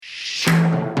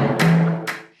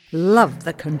Love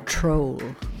the control.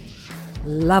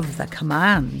 Love the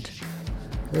command.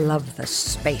 Love the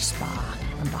spacebar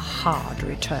and the hard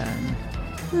return.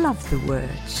 Love the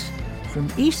words from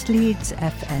East Leeds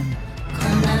FM.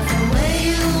 Come back from where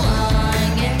you are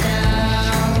and get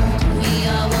down. We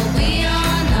are what we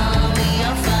are now, we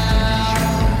are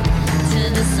found. To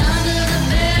the sound of the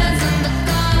bells and the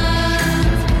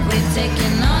guns, we've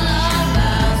taken all our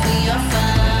vows, we are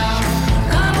found.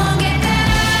 Come on, get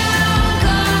down,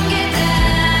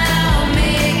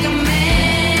 make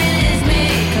amends,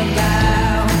 make a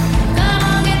vow. Come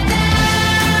on, get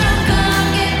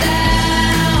down,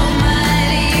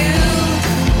 mighty youth,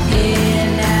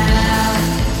 here now.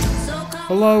 So come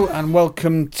Hello and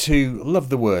welcome to Love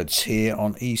the Words here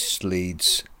on East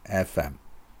Leeds FM.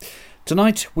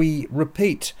 Tonight we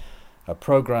repeat a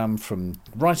programme from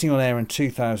Writing on Air in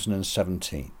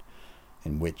 2017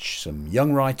 in which some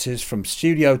young writers from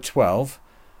Studio 12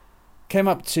 came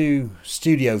up to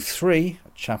Studio 3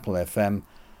 at Chapel FM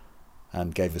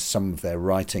and gave us some of their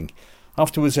writing.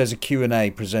 Afterwards there's a Q&A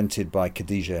presented by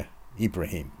Khadija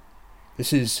Ibrahim.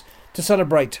 This is to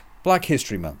celebrate Black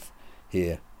History Month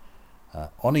here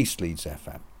on East Leeds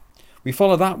FM. We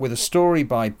follow that with a story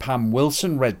by Pam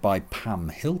Wilson, read by Pam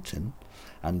Hilton,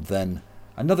 and then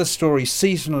another story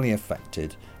seasonally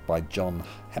affected by John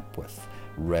Hepworth,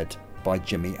 read by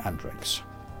Jimi Andrix.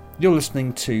 You're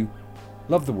listening to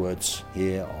Love the Words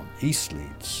here on East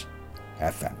Leeds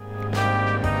FM.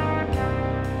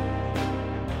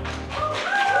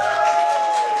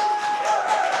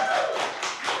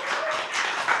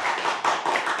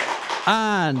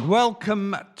 And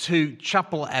welcome to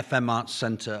Chapel FM Arts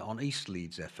Centre on East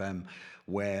Leeds FM,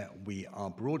 where we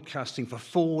are broadcasting for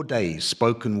 4 days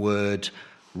spoken word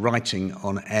Writing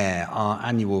on Air, our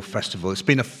annual festival. It's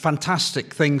been a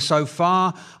fantastic thing so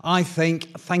far, I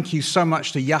think. Thank you so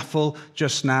much to Yaffle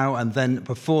just now, and then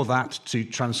before that to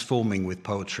Transforming with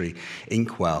Poetry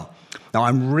Inkwell. Now,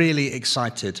 I'm really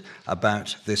excited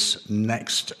about this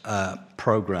next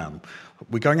programme.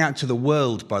 We're going out to the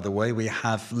world, by the way. We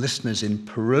have listeners in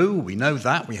Peru, we know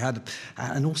that. We had,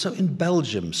 and also in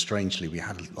Belgium, strangely. We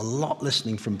had a lot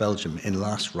listening from Belgium in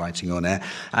last Writing on Air.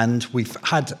 And we've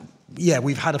had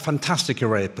a fantastic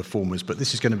array of performers, but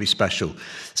this is going to be special.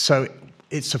 So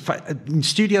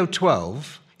Studio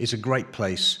 12 is a great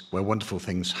place where wonderful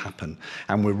things happen.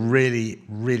 And we're really,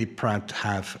 really proud to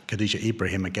have Khadija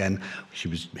Ibrahim again. She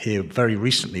was here very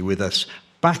recently with us,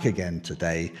 back again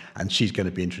today, and she's going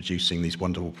to be introducing these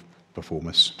wonderful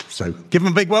performers. So give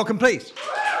them a big welcome, please.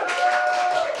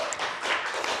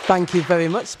 Thank you very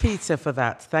much, Peter, for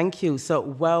that. Thank you. So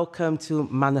welcome to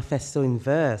Manifesto in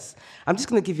Verse. I'm just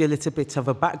going to give you a little bit of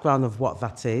a background of what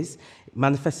that is.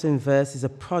 Manifesto in Verse is a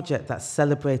project that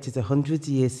celebrated 100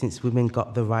 years since women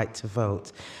got the right to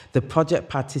vote. The project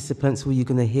participants, who you're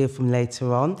going to hear from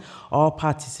later on, all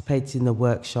participated in a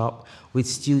workshop with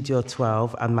Studio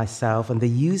 12 and myself, and they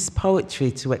used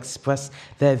poetry to express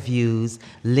their views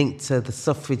linked to the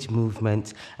suffrage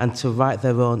movement and to write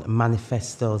their own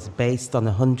manifestos based on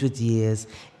 100 years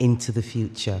into the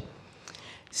future.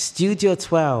 Studio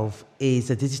 12 is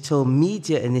a digital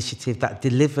media initiative that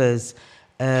delivers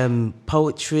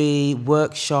poetry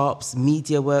workshops,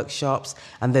 media workshops,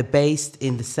 and they're based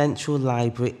in the Central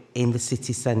Library in the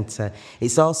city centre.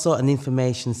 It's also an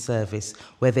information service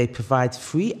where they provide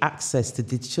free access to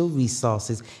digital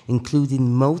resources, including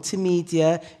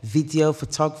multimedia, video,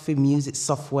 photography, music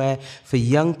software for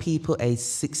young people aged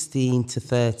 16 to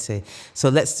 30. So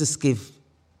let's just give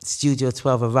Studio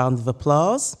 12 a round of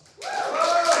applause.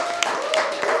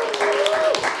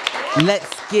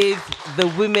 Let's give the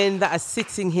women that are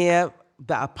sitting here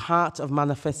that are part of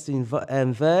Manifesto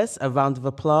in Verse a round of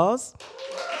applause.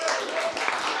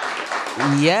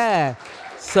 Yeah.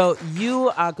 So you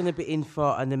are going to be in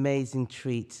for an amazing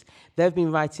treat. They've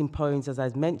been writing poems, as I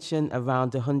mentioned,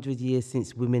 around 100 years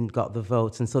since women got the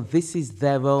vote. And so this is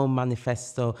their own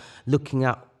manifesto, looking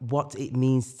at what it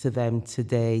means to them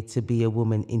today to be a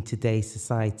woman in today's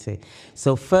society.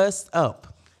 So first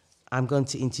up, I'm going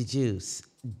to introduce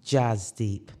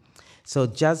Jasdeep. So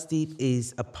Jasdeep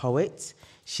is a poet.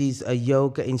 She's a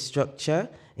yoga instructor.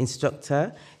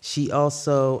 She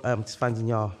also, just finding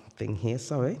your thing here,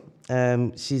 sorry.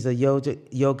 She's a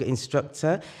yoga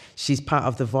instructor. She's part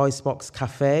of the Voice Box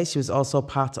Cafe. She was also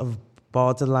part of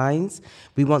Borderlines.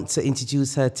 We want to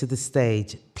introduce her to the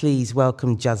stage. Please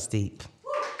welcome Jasdeep.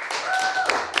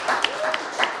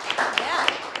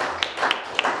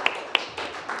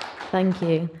 Thank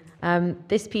you.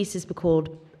 This piece is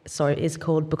called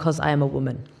Because I Am a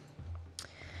Woman.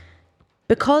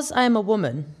 Because I am a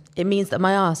woman, it means that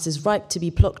my arse is ripe to be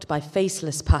plucked by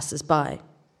faceless passers-by.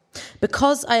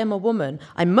 Because I am a woman,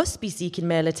 I must be seeking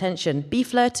male attention, be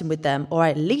flirting with them, or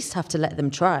I at least have to let them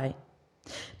try.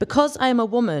 Because I am a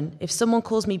woman, if someone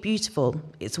calls me beautiful,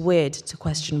 it's weird to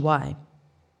question why.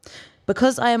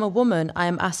 Because I am a woman, I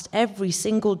am asked every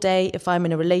single day if I'm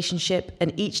in a relationship,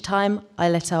 and each time I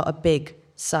let out a big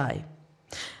sigh.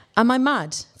 Am I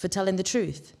mad for telling the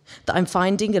truth? That I'm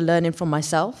finding and learning from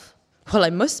myself? Well,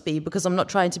 I must be, because I'm not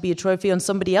trying to be a trophy on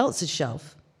somebody else's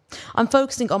shelf. I'm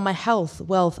focusing on my health,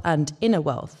 wealth, and inner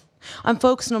wealth. I'm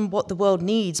focusing on what the world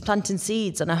needs, planting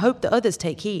seeds, and I hope that others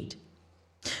take heed.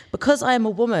 Because I am a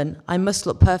woman, I must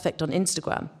look perfect on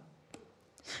Instagram.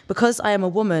 Because I am a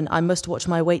woman, I must watch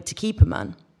my weight to keep a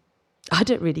man. I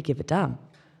don't really give a damn.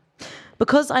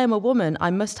 Because I am a woman, I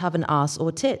must have an ass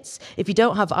or tits. If you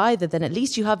don't have either, then at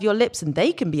least you have your lips and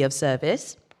they can be of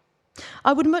service.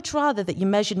 I would much rather that you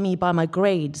measured me by my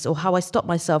grades or how I stop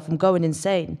myself from going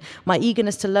insane, my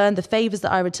eagerness to learn, the favours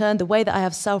that I return, the way that I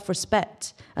have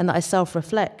self-respect and that I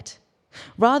self-reflect.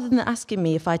 Rather than asking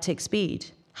me if I take speed,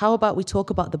 how about we talk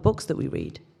about the books that we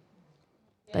read?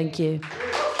 Thank you.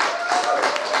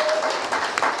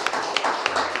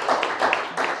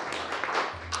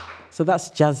 So that's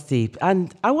Jasdeep.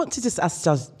 And I want to just ask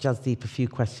Jasdeep a few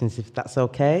questions, if that's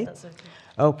okay. That's okay.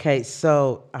 Okay,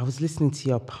 so I was listening to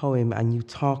your poem and you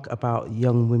talk about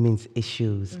young women's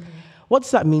issues. Mm-hmm. What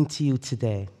does that mean to you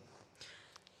today?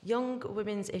 Young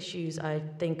women's issues, I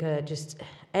think, are just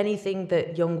anything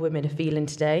that young women are feeling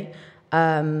today.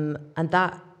 And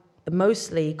that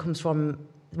mostly comes from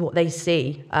what they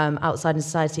see outside in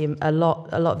society a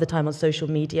lot of the time on social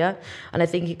media. And I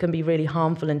think it can be really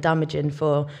harmful and damaging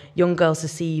for young girls to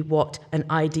see what an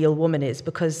ideal woman is,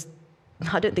 because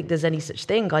I don't think there's any such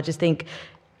thing. I just think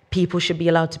people should be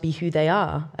allowed to be who they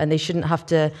are, and they shouldn't have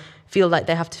to feel like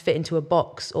they have to fit into a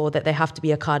box or that they have to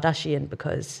be a Kardashian,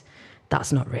 because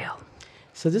that's not real.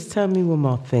 So just tell me one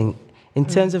more thing. In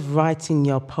terms of writing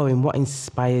your poem, what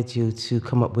inspired you to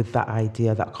come up with that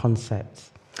idea, that concept?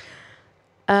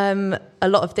 A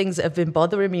lot of things that have been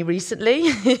bothering me recently.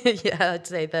 Yeah, I'd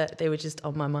say that they were just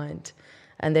on my mind,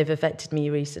 and they've affected me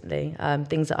recently.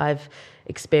 Things that I've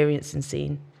experienced and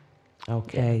seen.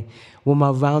 Okay. One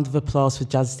more round of applause for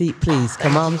Jasdeep, please.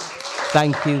 Come on.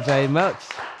 Thank you very much.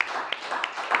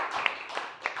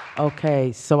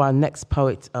 Okay, so our next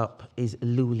poet up is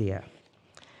Lulia.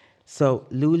 So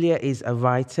Lulia is a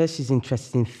writer. She's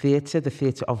interested in theatre, the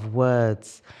theatre of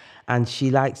words, and she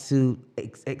likes to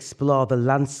explore the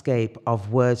landscape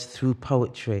of words through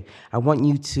poetry. I want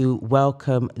you to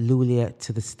welcome Lulia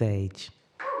to the stage.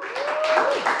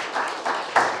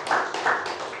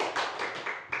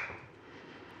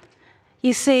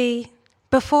 You see,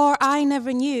 before I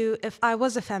never knew if I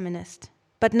was a feminist,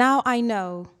 but now I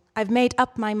know, I've made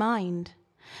up my mind,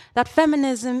 that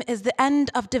feminism is the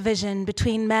end of division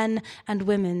between men and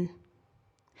women.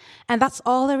 And that's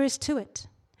all there is to it,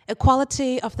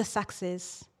 equality of the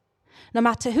sexes, no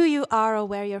matter who you are or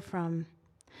where you're from.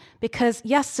 Because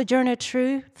yes, Sojourner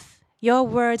Truth, your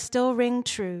words still ring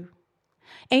true.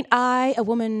 Ain't I a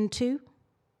woman too?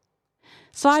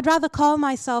 So I'd rather call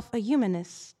myself a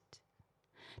humanist.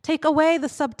 Take away the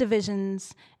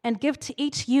subdivisions and give to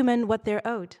each human what they're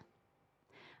owed.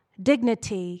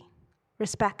 Dignity,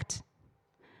 respect,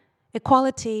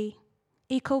 equality,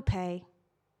 equal pay,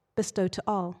 bestowed to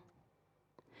all.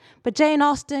 But Jane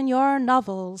Austen, your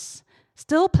novels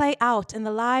still play out in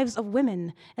the lives of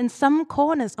women in some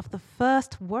corners of the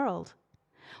first world,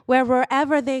 where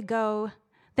wherever they go,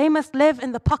 they must live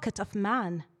in the pocket of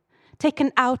man,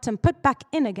 taken out and put back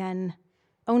in again,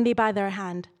 only by their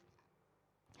hand.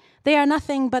 They are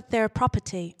nothing but their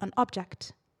property, an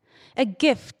object, a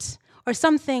gift, or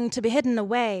something to be hidden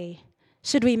away,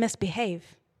 should we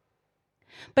misbehave.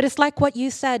 But it's like what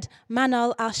you said,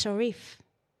 Manal al-Sharif.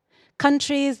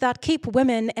 Countries that keep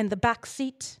women in the back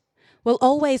seat will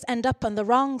always end up on the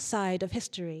wrong side of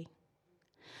history.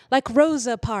 Like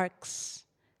Rosa Parks,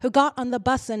 who got on the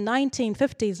bus in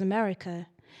 1950s America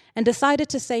and decided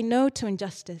to say no to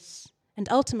injustice,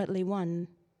 and ultimately won.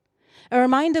 A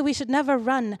reminder we should never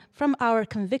run from our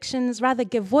convictions, rather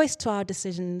give voice to our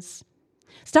decisions.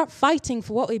 Start fighting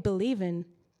for what we believe in.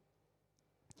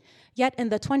 Yet in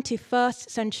the 21st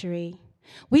century,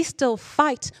 we still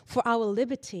fight for our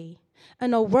liberty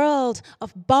in a world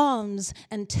of bombs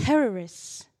and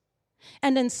terrorists.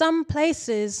 And in some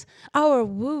places, our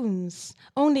wounds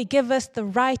only give us the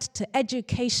right to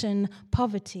education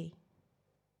poverty.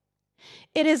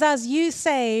 It is as you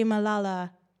say,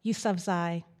 Malala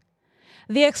Yousafzai.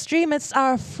 The extremists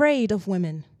are afraid of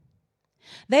women.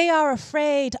 They are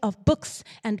afraid of books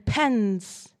and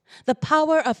pens. The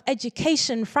power of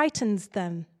education frightens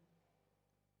them.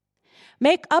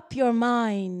 Make up your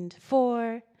mind,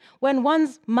 for when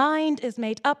one's mind is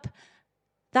made up,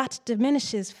 that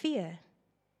diminishes fear.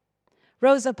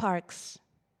 Rosa Parks,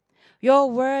 your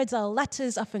words are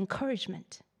letters of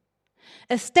encouragement,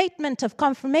 a statement of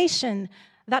confirmation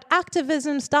that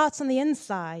activism starts on the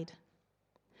inside,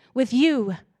 with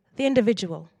you, the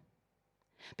individual.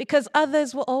 Because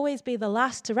others will always be the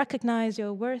last to recognize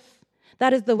your worth.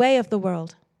 That is the way of the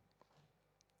world.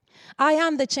 I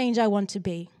am the change I want to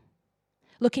be,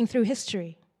 looking through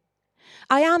history.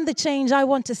 I am the change I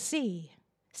want to see,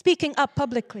 speaking up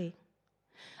publicly.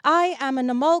 I am an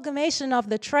amalgamation of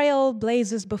the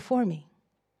trailblazers before me,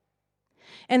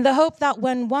 in the hope that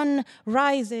when one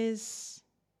rises,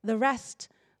 the rest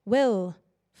will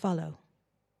follow.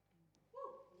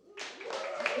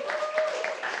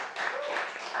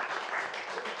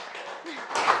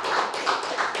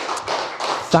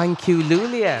 Thank you,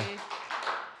 Lulia.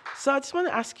 So I just want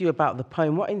to ask you about the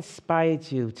poem. What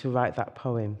inspired you to write that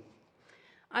poem?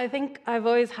 I think I've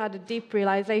always had a deep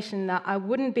realization that I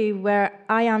wouldn't be where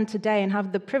I am today and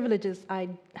have the privileges I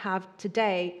have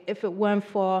today if it weren't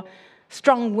for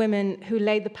strong women who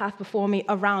laid the path before me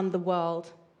around the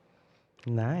world.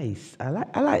 Nice. I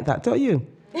like that, don't you?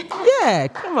 Yeah,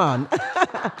 come on.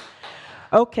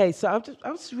 Okay, so I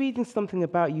was reading something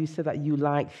about you. You said that you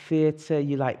like theatre,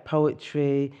 you like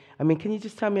poetry. I mean, can you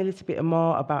just tell me a little bit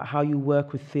more about how you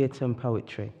work with theatre and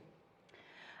poetry?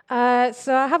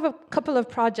 So I have a couple of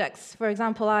projects. For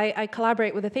example, I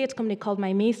collaborate with a theatre company called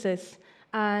Mimesis,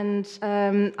 and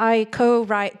I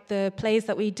co-write the plays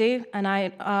that we do, and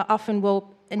I often will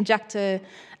inject an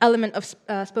element of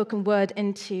spoken word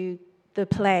into the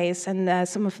plays, and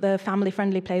some of the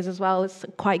family-friendly plays as well. It's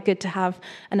quite good to have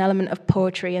an element of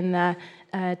poetry in there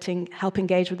to help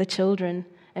engage with the children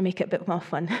and make it a bit more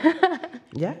fun.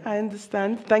 Yeah, I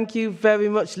understand. Thank you very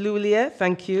much, Lulia.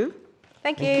 Thank you.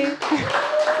 Thank you.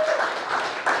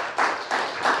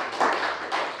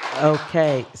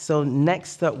 Okay, so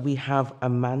next up we have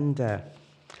Amanda.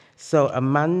 So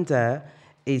Amanda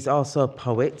is also a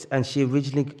poet, and she's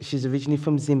originally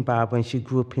from Zimbabwe, and she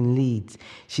grew up in Leeds.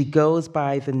 She goes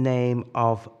by the name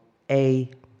of A.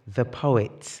 the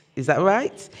Poet. Is that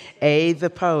right? A. the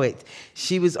Poet.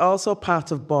 She was also part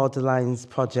of Borderlines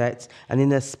Project, and in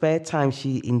her spare time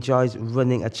she enjoys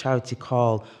running a charity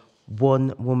called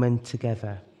One Woman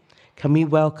Together. Can we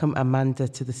welcome Amanda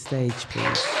to the stage,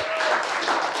 please?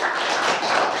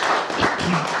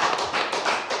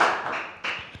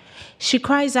 She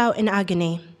cries out in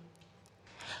agony.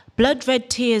 Blood-red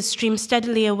tears stream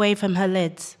steadily away from her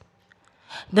lids.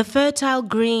 The fertile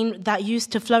green that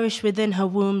used to flourish within her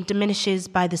womb diminishes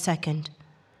by the second.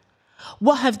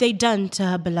 What have they done to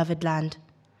her beloved land?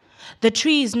 The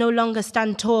trees no longer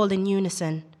stand tall in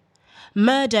unison.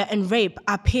 Murder and rape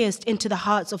are pierced into the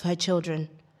hearts of her children.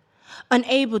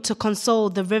 Unable to console,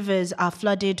 the rivers are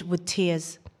flooded with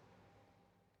tears.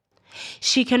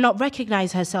 She cannot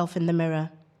recognize herself in the mirror.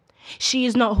 She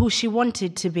is not who she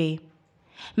wanted to be.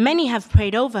 Many have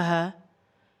prayed over her.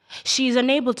 She is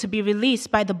unable to be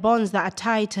released by the bonds that are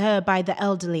tied to her by the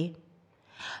elderly.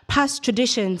 Past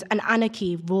traditions and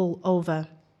anarchy rule over.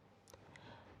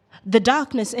 The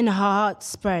darkness in her heart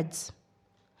spreads.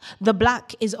 The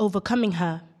black is overcoming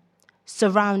her,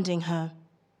 surrounding her.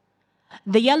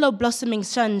 The yellow blossoming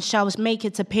sun shall make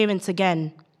its appearance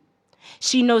again.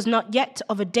 She knows not yet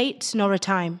of a date nor a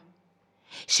time.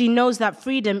 She knows that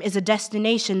freedom is a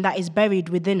destination that is buried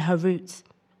within her roots.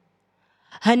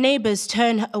 Her neighbors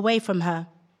turn away from her.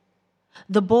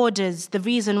 The borders, the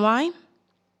reason why?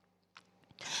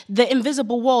 The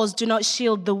invisible walls do not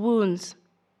shield the wounds.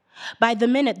 By the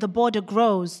minute, the border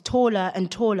grows taller and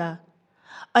taller.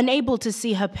 Unable to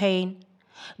see her pain,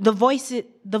 the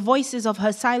voices of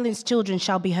her silenced children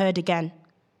shall be heard again.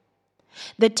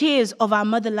 The tears of our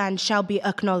motherland shall be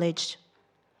acknowledged.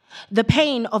 The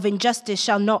pain of injustice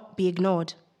shall not be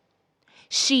ignored.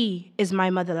 She is my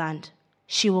motherland.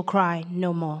 She will cry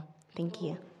no more. Thank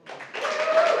you.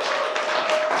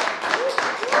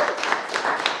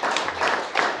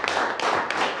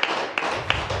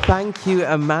 Thank you,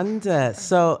 Amanda.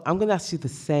 So I'm going to ask you the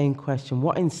same question.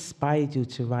 What inspired you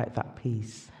to write that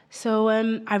piece? So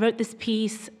I wrote this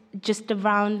piece just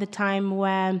around the time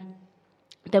where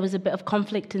there was a bit of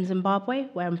conflict in Zimbabwe,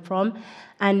 where I'm from,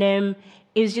 and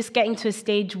it was just getting to a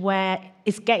stage where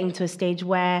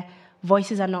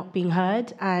voices are not being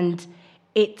heard, and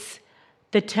it's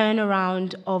the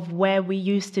turnaround of where we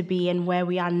used to be and where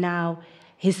we are now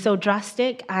is so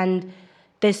drastic, and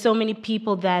there's so many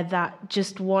people there that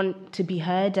just want to be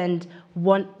heard and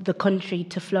want the country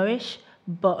to flourish,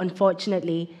 but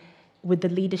unfortunately, with the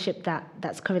leadership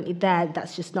that's currently there,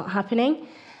 that's just not happening.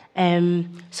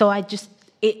 So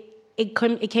it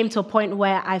came to a point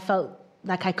where I felt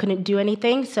like I couldn't do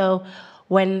anything. So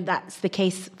when that's the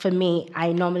case for me,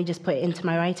 I normally just put it into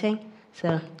my writing.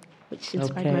 So, which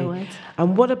inspired my words.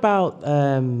 And what about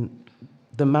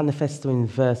the manifesto in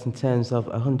verse in terms of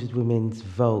 100 Women's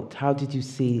Vote? How did you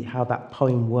see how that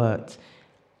poem worked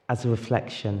as a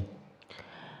reflection?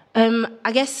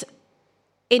 I guess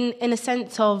in a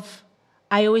sense of,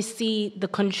 I always see the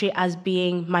country as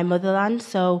being my motherland.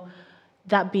 So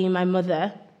that being my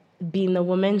mother, being the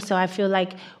woman. So I feel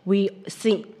like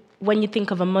when you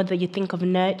think of a mother, you think of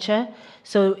nurture.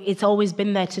 So it's always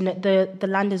been there the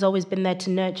land has always been there to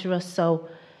nurture us. So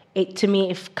to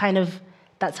me, if kind of,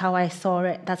 that's how I saw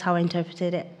it. That's how I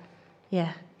interpreted it.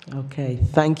 Yeah. Okay.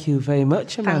 Thank you very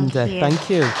much, Amanda. Thank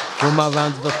you. One more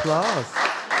round of applause.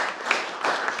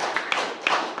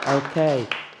 Okay.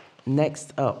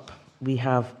 Next up, we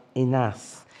have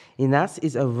Inas. Inas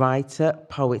is a writer,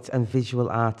 poet, and visual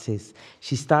artist.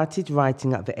 She started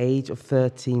writing at the age of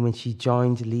 13 when she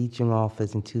joined Leeds Young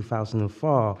Authors in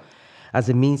 2004 as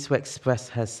a means to express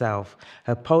herself.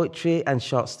 Her poetry and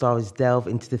short stories delve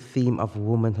into the theme of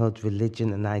womanhood,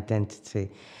 religion, and identity.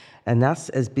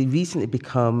 Inas has recently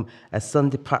become a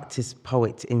Sunday practice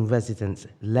poet in residence.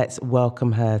 Let's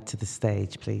welcome her to the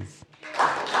stage, please.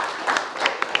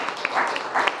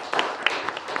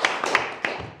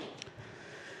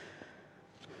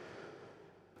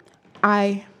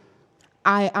 I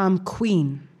am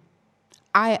queen.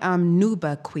 I am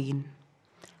Nuba queen.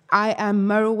 I am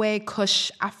Merowe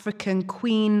Kush African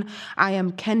queen. I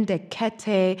am Kende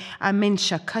Kete. I'm in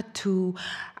Shakatu.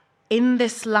 In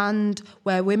this land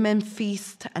where women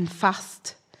feast and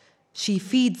fast, she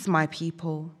feeds my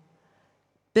people,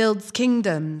 builds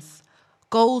kingdoms,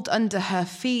 gold under her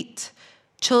feet,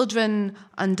 children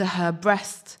under her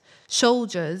breast,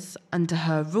 soldiers under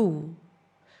her rule.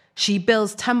 She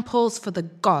builds temples for the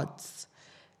gods.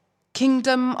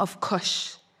 Kingdom of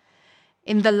Kush.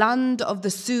 In the land of the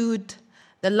Sud,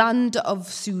 the land of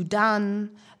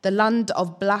Sudan, the land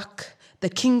of black, the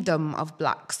kingdom of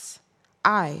blacks.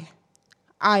 I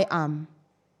am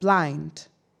blind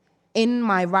in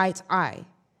my right eye,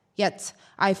 yet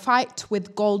I fight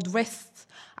with gold wrists.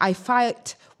 I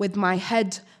fight with my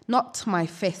head, not my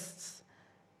fists.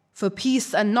 For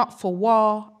peace and not for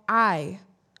war, I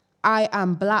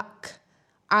am black.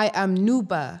 I am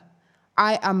Nuba.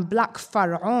 I am Black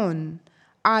Pharaoh.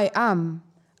 I am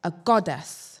a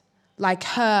goddess. Like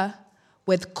her,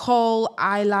 with kohl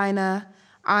eyeliner,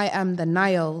 I am the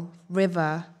Nile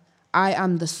River. I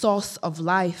am the source of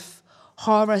life.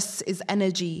 Horus is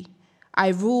energy. I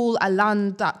rule a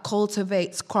land that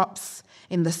cultivates crops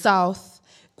in the south,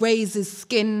 grazes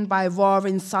skin by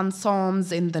roaring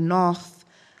sandstorms in the north.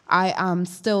 I am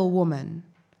still woman.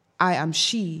 I am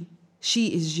she. She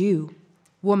is you.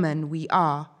 Woman, we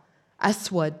are.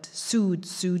 Aswad, Sud,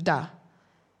 Suda.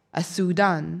 A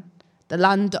Sudan, the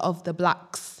land of the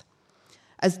blacks.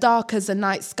 As dark as a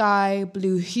night sky,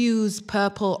 blue hues,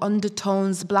 purple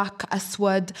undertones, black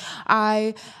Aswad.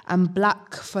 I am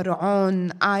Black Pharaoh.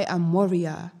 I am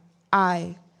warrior.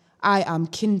 I am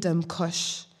Kingdom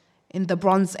Kush. In the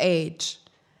Bronze Age.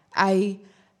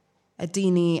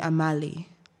 Adini Amali.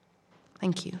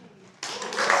 Thank you.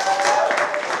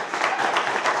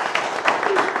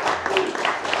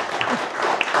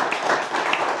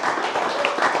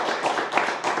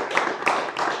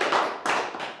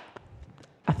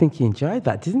 I think you enjoyed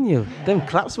that, didn't you? Them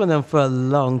claps went on for a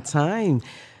long time.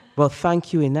 Well,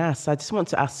 thank you, Inas. I just want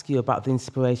to ask you about the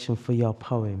inspiration for your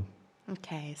poem.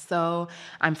 Okay, so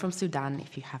I'm from Sudan,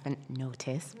 if you haven't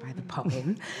noticed by the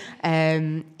poem.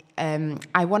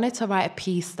 I wanted to write a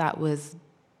piece that was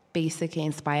basically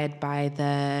inspired by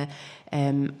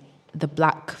the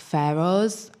black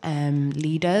pharaohs,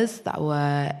 leaders that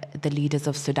were the leaders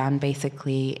of Sudan,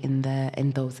 basically in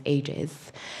those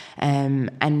ages.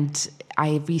 And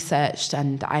I researched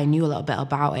and I knew a little bit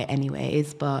about it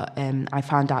anyways, but I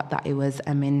found out that it was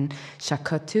Amin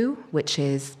Shakatu, which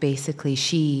is basically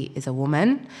she is a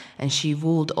woman and she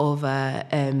ruled over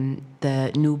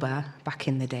the Nuba back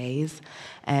in the days.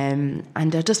 And I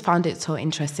just found it so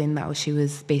interesting that she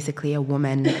was basically a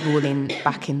woman ruling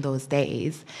back in those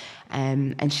days.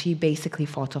 And she basically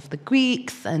fought off the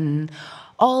Greeks and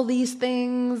all these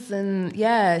things. And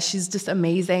yeah, she's just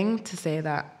amazing to say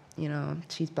that, you know,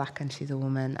 she's black and she's a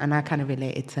woman. And I kind of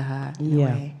related to her in a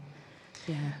way.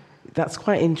 Yeah. That's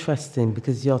quite interesting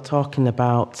because you're talking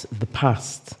about the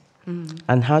past.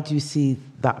 And how do you see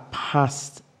that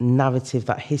past narrative,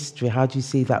 that history, how do you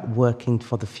see that working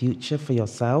for the future for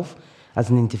yourself as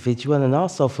an individual and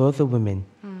also for other women?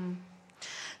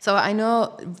 So I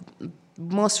know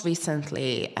most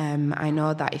recently, I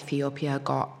know that Ethiopia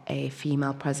got a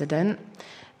female president,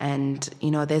 and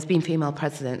there's been female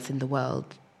presidents in the world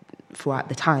throughout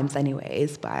the times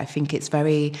anyways, but I think it's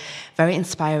very, very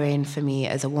inspiring for me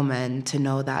as a woman to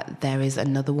know that there is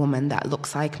another woman that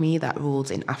looks like me that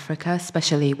rules in Africa,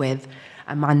 especially with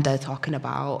Amanda talking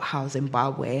about how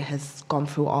Zimbabwe has gone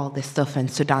through all this stuff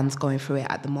and Sudan's going through it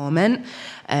at the moment.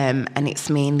 And it's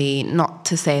mainly, not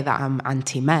to say that I'm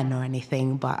anti-men or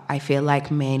anything, but I feel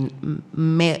like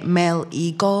male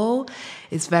ego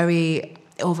is very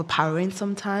overpowering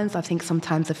sometimes. I think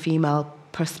sometimes a female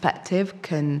perspective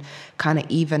can kind of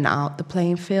even out the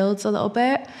playing fields a little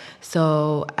bit.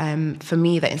 So for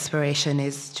me, the inspiration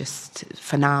is just,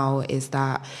 for now, is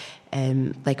that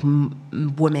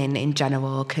women in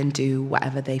general can do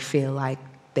whatever they feel like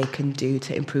they can do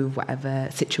to improve whatever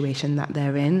situation that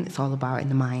they're in. It's all about in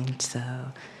the mind. So,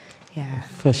 yeah.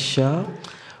 For sure.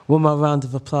 One more round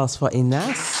of applause for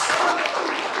Ines.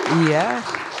 Yeah.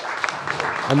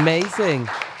 Amazing.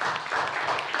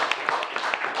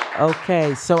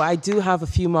 Okay, so I do have a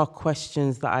few more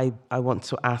questions that I want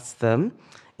to ask them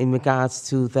in regards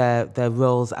to their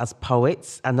roles as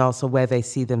poets and also where they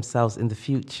see themselves in the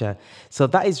future. So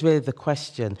that is really the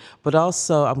question. But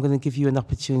also, I'm going to give you an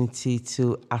opportunity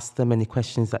to ask them any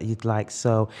questions that you'd like.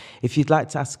 So if you'd like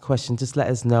to ask a question, just let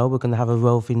us know. We're going to have a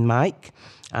roving mic,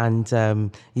 and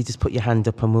you just put your hand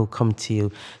up and we'll come to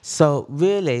you. So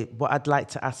really, what I'd like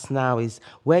to ask now is,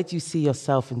 where do you see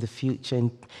yourself in the future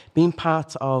in being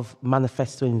part of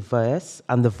Manifesto in Verse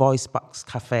and the Voice Box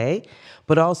Cafe,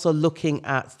 but also looking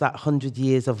at that 100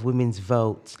 years of women's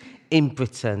vote in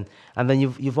Britain? And then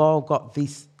you've all got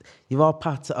these, you're all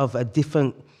part of a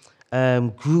different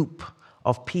group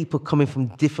of people coming from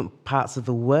different parts of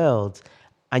the world,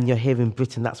 and you're here in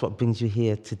Britain. That's what brings you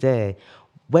here today.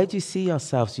 Where do you see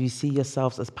yourselves? Do you see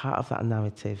yourselves as part of that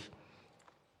narrative?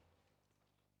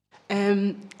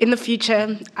 In the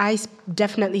future, I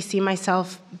definitely see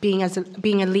myself being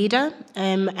a leader,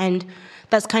 and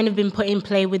that's kind of been put in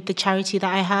play with the charity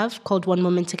that I have called One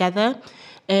Woman Together.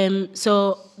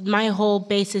 So my whole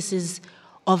basis is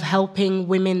of helping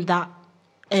women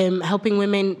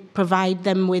provide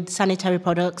them with sanitary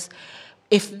products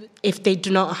if they do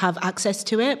not have access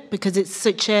to it, because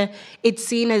it's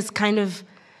seen as kind of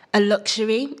a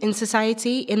luxury in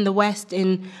society, in the West,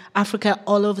 in Africa,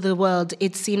 all over the world.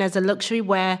 It's seen as a luxury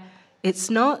where it's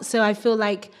not. So I feel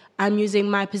like I'm using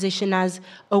my position as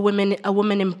a woman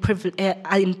in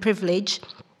privilege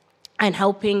and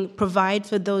helping provide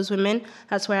for those women.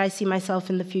 That's where I see myself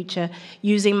in the future,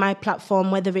 using my platform,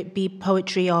 whether it be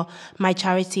poetry or my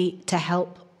charity, to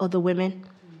help other women.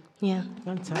 Yeah.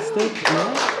 Fantastic.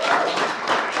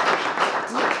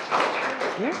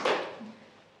 Yeah.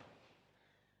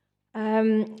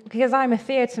 Because I'm a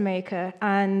theatre maker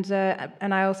and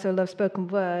I also love spoken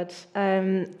word,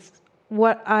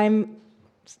 what I'm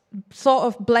sort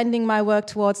of blending my work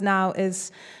towards now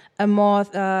is a more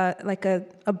like a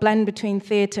blend between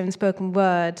theatre and spoken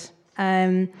word.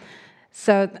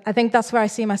 So I think that's where I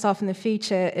see myself in the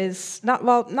future, is not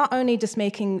only just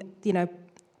making,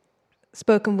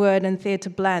 spoken word and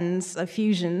theatre blends,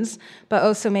 fusions, but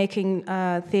also making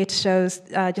theatre shows,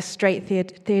 just straight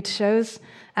theatre shows.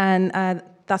 And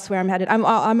that's where I'm headed. I'm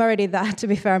already that. To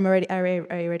be fair, I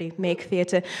already make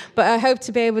theatre, but I hope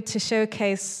to be able to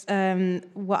showcase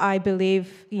what I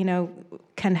believe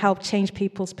can help change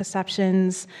people's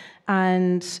perceptions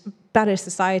and better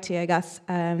society, I guess,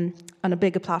 on a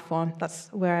bigger platform. That's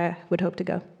where I would hope to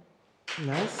go.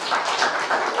 Nice.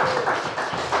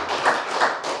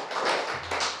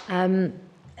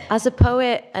 As a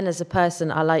poet and as a person,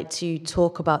 I like to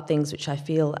talk about things which I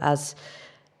feel as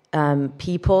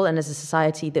people and as a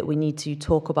society that we need to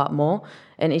talk about more,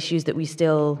 and issues that we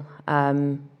still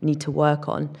need to work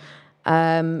on.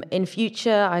 In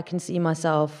future, I can see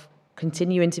myself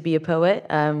continuing to be a poet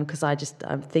because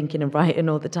I'm thinking and writing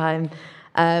all the time,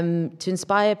 to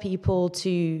inspire people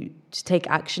to take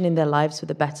action in their lives for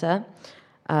the better,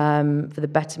 for the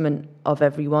betterment of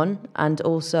everyone, and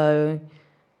also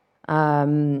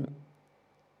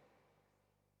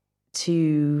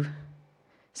to...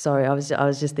 Sorry, I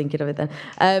was just thinking of it then.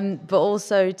 But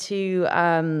also to...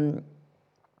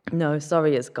 no,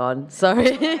 sorry, it's gone.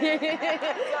 Sorry.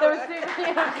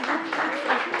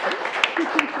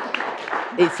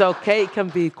 It's okay. It can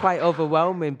be quite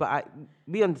overwhelming, but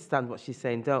we understand what she's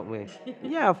saying, don't we?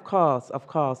 Yeah, of course.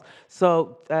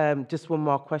 So just one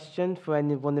more question for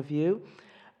any one of you.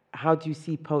 How do you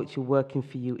see poetry working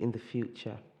for you in the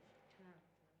future?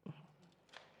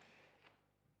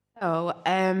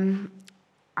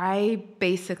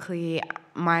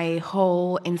 my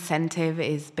whole incentive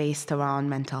is based around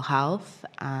mental health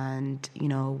and,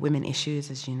 women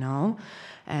issues, as you know.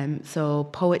 So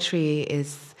poetry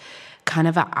is kind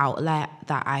of an outlet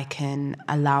that I can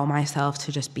allow myself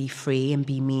to just be free and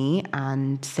be me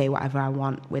and say whatever I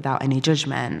want without any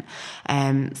judgment.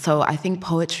 So I think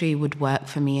poetry would work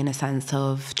for me in a sense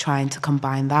of trying to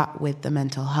combine that with the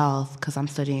mental health, because I'm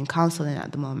studying counselling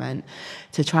at the moment,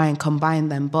 to try and combine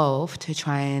them both, to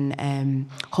try and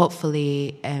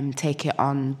hopefully take it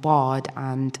on board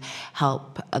and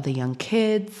help other young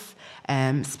kids.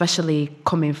 Especially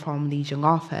coming from these young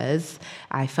authors,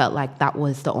 I felt like that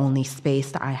was the only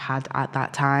space that I had at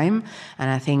that time. And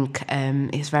I think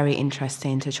it's very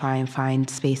interesting to try and find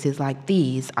spaces like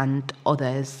these and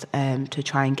others to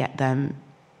try and get them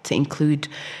to include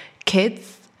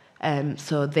kids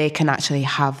so they can actually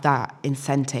have that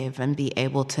incentive and be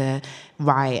able to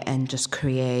write and just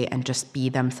create and just be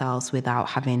themselves without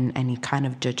having any kind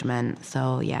of judgment.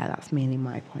 So, yeah, that's mainly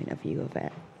my point of view of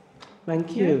it.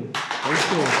 Thank you.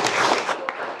 Thank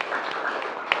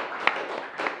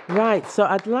you. Right, so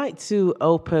I'd like to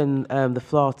open the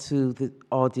floor to the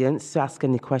audience to ask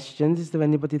any questions. Is there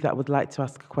anybody that would like to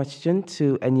ask a question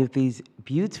to any of these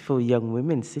beautiful young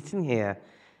women sitting here?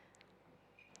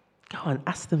 Go on,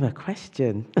 ask them a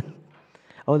question.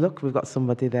 Oh, look, we've got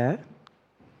somebody there.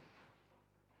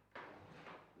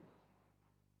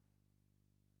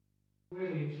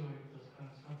 Really enjoying this.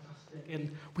 That's fantastic.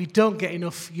 And we don't get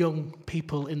enough young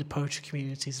people in the poetry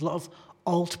communities. A lot of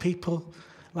old people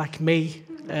like me.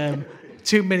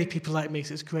 Too many people like me.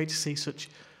 So it's great to see such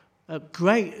a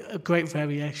great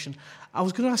variation. I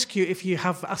was going to ask you if you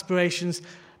have aspirations.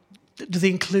 Do they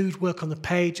include work on the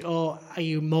page, or are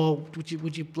you more? Would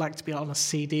you like to be on a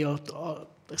CD or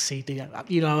a CD?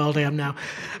 You know how old I am now.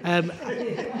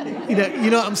 You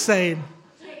know what I'm saying.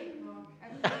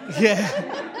 Yeah.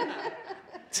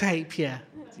 Tape, yeah.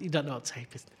 You don't know what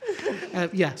tape is.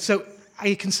 Yeah, so are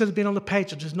you considered being on the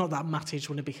page, or does not that matter? You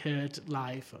want to be heard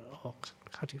live? Or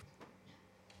how do you...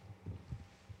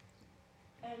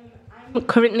 I'm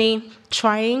currently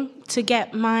trying to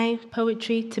get my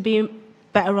poetry to be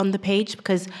better on the page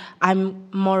because I'm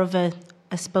more of a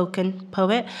spoken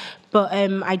poet. But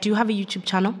I do have a YouTube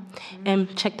channel.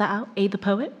 Check that out, A The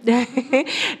Poet.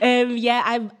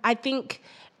 Yeah, I think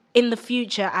in the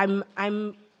future I'm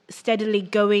steadily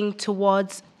going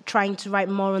towards trying to write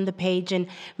more on the page and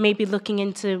maybe looking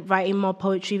into writing more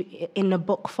poetry in a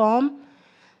book form.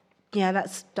 Yeah,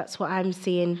 that's what I'm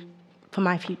seeing for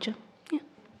my future.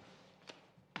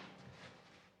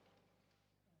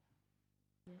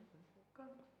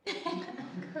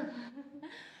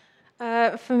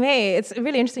 For me, it's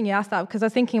really interesting you asked that because I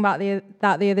was thinking about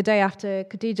that the other day after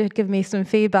Khadija had given me some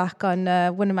feedback on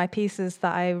one of my pieces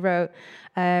that I wrote.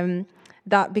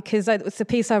 That because it's a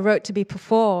piece I wrote to be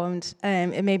performed,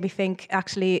 it made me think,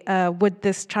 actually, would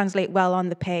this translate well on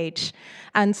the page?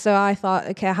 And so I thought,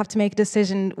 okay, I have to make a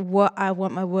decision what I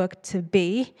want my work to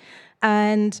be.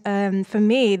 And for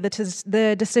me,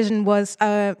 the decision was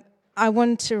I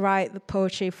wanted to write the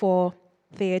poetry for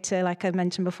theatre, like I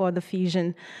mentioned before, the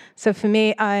fusion. So for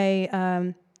me,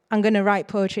 I'm going to write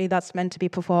poetry that's meant to be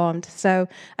performed. So,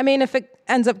 I mean, if it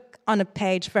ends up on a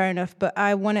page, fair enough, but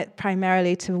I want it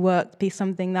primarily to be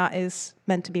something that is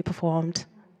meant to be performed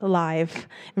live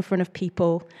in front of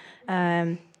people.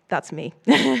 That's me.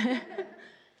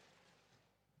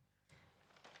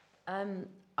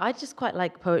 I just quite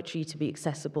like poetry to be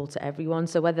accessible to everyone.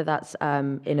 So whether that's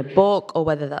in a book or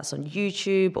whether that's on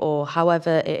YouTube or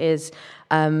however it is,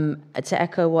 to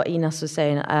echo what Inas was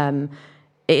saying,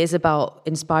 it is about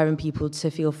inspiring people to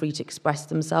feel free to express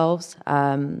themselves.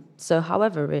 So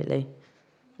however, really.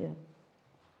 Yeah.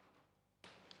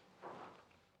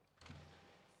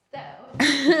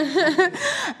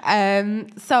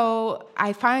 So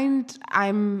I find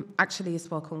I'm actually a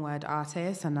spoken word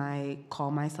artist and I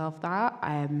call myself that.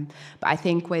 But I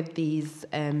think with these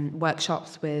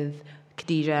workshops with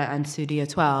Khadija and Studio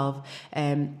 12,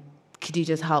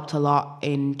 Khadija's helped a lot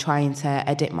in trying to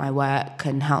edit my work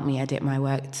and help me edit my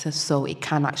work so it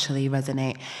can actually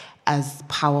resonate as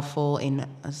powerful enough.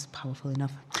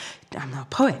 I'm not a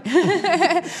poet.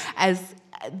 as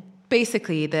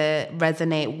basically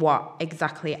resonate what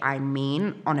exactly I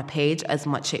mean on a page as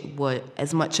much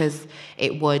as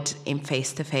it would in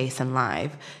face-to-face and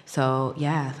live. So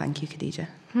yeah, thank you, Khadija.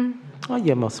 Oh,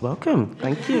 you're most welcome.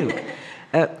 Thank you.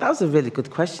 That was a really good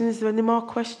question. Is there any more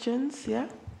questions? Yeah?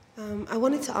 I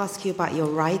wanted to ask you about your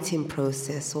writing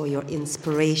process or your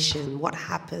inspiration. What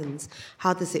happens?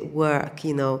 How does it work?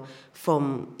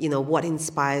 From what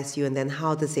inspires you, and then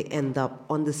how does it end up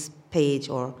on this page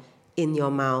or in your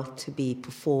mouth to be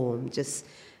performed? Just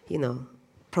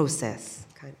process?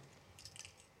 Kind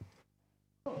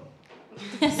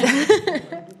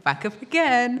Back up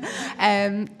again.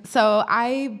 So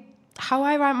how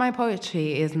I write my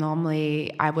poetry is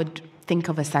normally I would think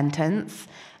of a sentence,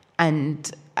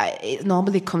 and it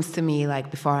normally comes to me like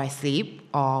before I sleep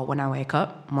or when I wake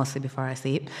up, mostly before I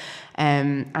sleep.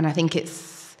 And I think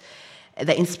it's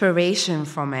the inspiration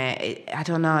from it. I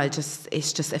don't know.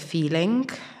 It's just a feeling,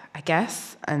 I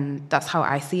guess, and that's how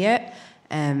I see it.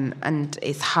 And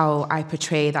it's how I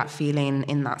portray that feeling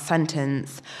in that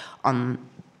sentence on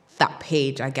that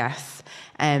page, I guess.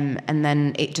 And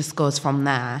then it just goes from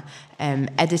there.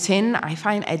 Editing, I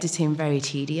find editing very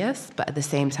tedious, but at the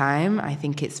same time, I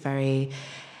think it's very,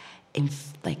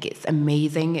 it's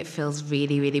amazing. It feels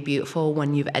really, really beautiful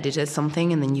when you've edited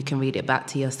something and then you can read it back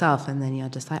to yourself and then you're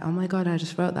just like, oh my God, I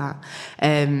just wrote that.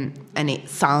 And it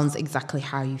sounds exactly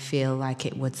how you feel like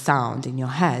it would sound in your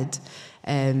head.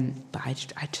 But I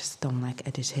just don't like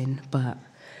editing, but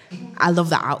I love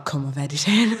the outcome of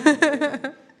editing.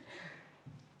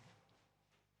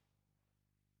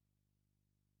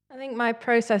 I think my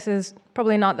process is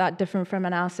probably not that different from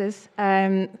Anouse's.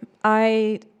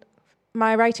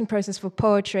 My writing process for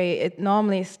poetry, it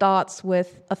normally starts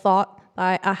with a thought.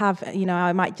 I have,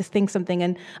 I might just think something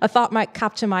and a thought might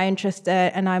capture my interest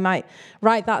and I might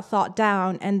write that thought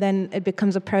down, and then it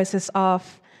becomes a process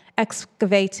of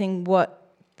excavating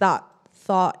what that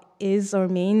thought is or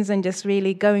means and just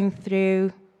really going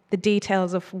through the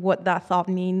details of what that thought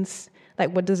means.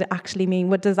 Like, what does it actually mean?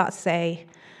 What does that say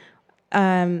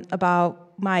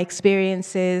about my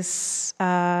experiences,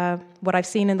 what I've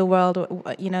seen in the world,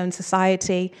 in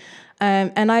society.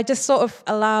 And I just sort of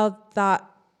allowed that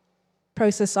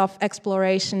process of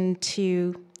exploration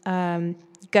to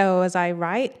go as I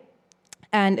write.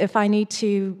 And if I need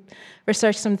to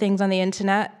research some things on the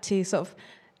internet to sort of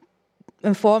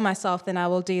inform myself, then I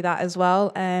will do that as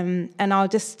well. And I'll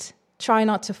just try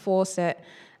not to force it.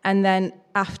 And then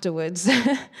afterwards,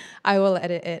 I will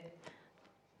edit it.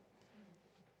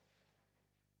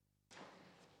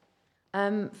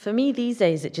 For me these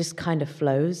days, it just kind of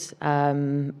flows.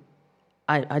 I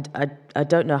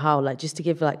don't know how. Like, just to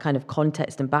give like kind of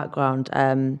context and background,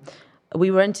 we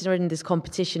were entering this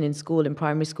competition in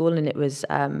primary school, and it was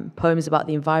poems about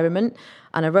the environment.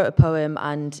 And I wrote a poem,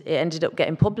 and it ended up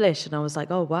getting published. And I was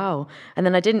like, oh wow! And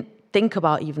then I didn't think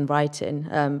about even writing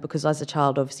because as a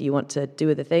child, obviously, you want to do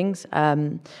other things.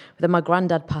 But then my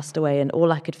granddad passed away, and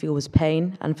all I could feel was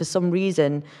pain. And for some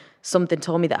reason, something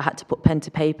told me that I had to put pen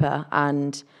to paper,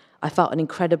 and I felt an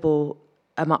incredible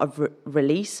amount of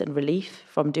release and relief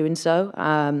from doing so,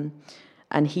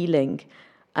 and healing.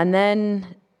 And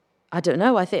then, I don't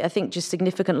know, I think just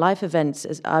significant life events,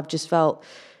 I've just felt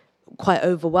quite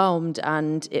overwhelmed,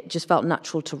 and it just felt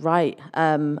natural to write.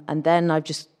 And then I've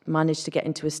just managed to get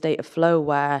into a state of flow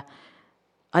where,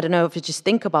 I don't know, if I just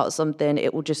think about something,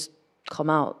 it will just come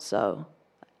out. So,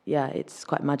 yeah, it's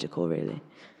quite magical, really.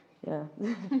 Yeah.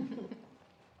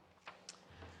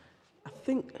 I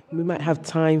think we might have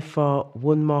time for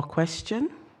one more question.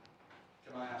 Can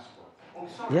I ask one? Oh,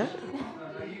 sorry. Yeah.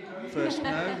 No, you go first. No,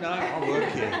 I'll work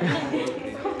here.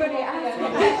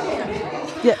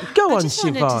 Yeah, go on, I just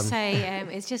wanted to Siobhan. say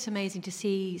it's just amazing to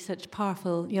see such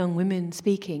powerful young women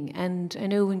speaking. And I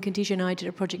know when Khadija and I did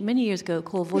a project many years ago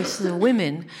called Voices of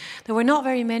Women, there were not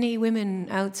very many women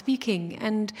out speaking.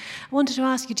 And I wanted to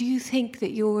ask you, do you think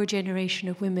that your generation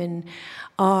of women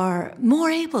are more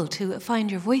able to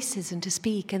find your voices and to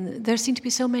speak? And there seem to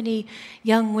be so many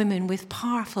young women with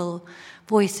powerful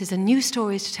voices and new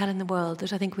stories to tell in the world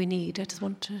that I think we need. I just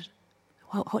wanted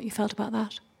what you felt about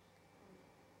that.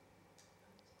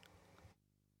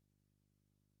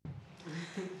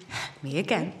 Me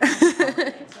again.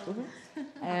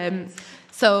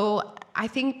 So I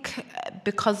think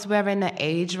because we're in an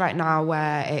age right now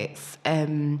where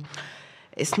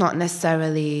it's not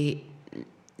necessarily,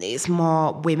 it's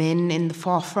more women in the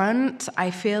forefront,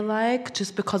 I feel like,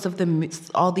 just because of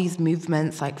all these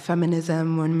movements like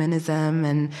feminism, womanism,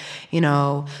 and,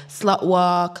 slut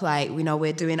walk, like,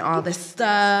 we're doing all this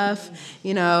stuff,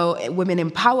 women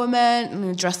empowerment,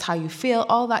 and dress how you feel,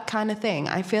 all that kind of thing.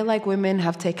 I feel like women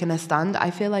have taken a stand.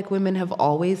 I feel like women have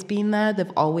always been there.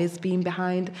 They've always been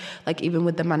behind, like even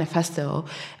with the manifesto,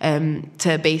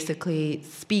 to basically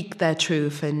speak their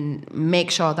truth and make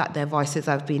sure that their voices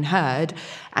have been heard.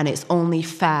 And it's only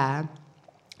fair,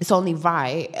 it's only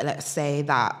right, let's say,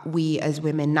 that we as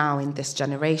women now in this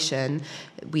generation,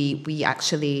 we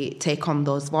actually take on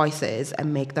those voices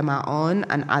and make them our own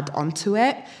and add on to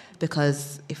it.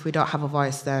 Because if we don't have a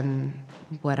voice, then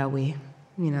what are we,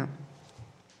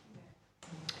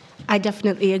 I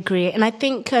definitely agree. And I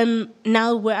think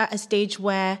now we're at a stage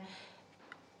where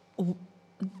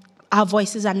our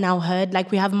voices are now heard.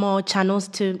 Like, we have more channels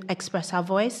to express our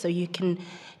voice. So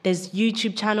there's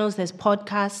YouTube channels, there's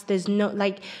podcasts, there's no,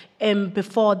 like,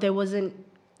 before there wasn't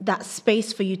that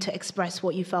space for you to express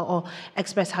what you felt or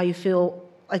express how you feel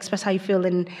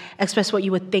and express what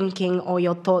you were thinking or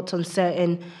your thoughts on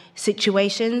certain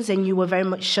situations, and you were very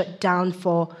much shut down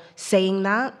for saying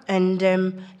that. And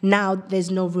now there's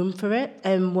no room for it,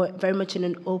 and we're very much in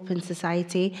an open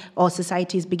society, or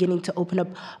society is beginning to open up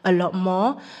a lot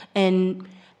more. And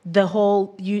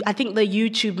I think the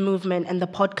YouTube movement and the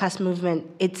podcast movement,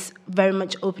 it's very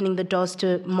much opening the doors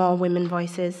to more women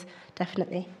voices,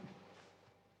 definitely.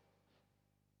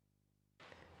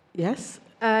 Yes?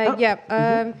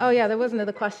 There was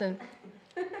another question.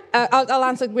 I'll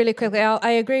answer really quickly. I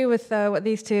agree with what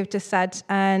these two have just said,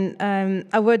 and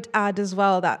I would add as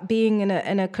well that being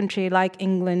in a country like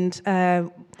England,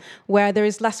 where there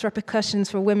is less repercussions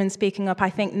for women speaking up,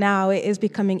 I think now it is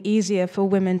becoming easier for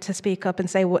women to speak up and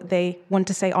say what they want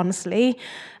to say honestly,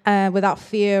 without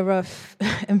fear of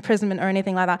imprisonment or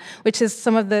anything like that, which is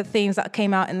some of the themes that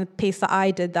came out in the piece that I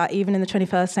did, that even in the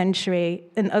 21st century,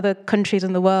 in other countries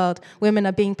in the world, women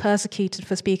are being persecuted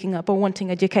for speaking up or wanting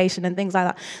education and things like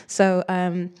that. So,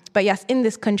 but yes, in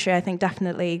this country, I think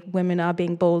definitely women are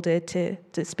being bolded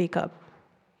to speak up.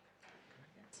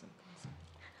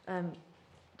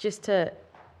 Just to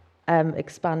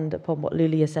expand upon what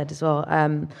Lulia said as well,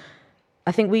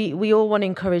 I think we all want to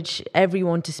encourage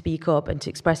everyone to speak up and to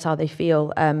express how they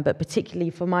feel, but particularly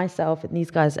for myself and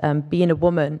these guys, being a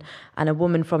woman and a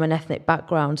woman from an ethnic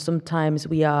background, sometimes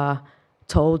we are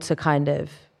told to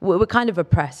we're kind of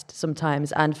oppressed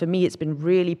sometimes. And for me, it's been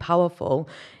really powerful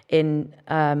in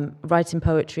writing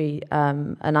poetry,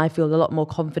 and I feel a lot more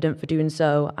confident for doing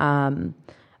so, and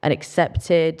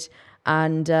accepted.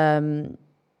 And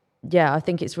I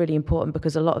think it's really important,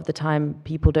 because a lot of the time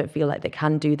people don't feel like they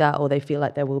can do that, or they feel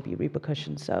like there will be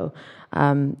repercussions. So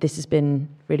this has been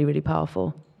really, really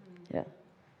powerful. Yeah.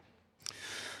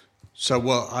 So,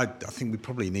 well, I think we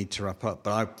probably need to wrap up,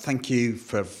 but I thank you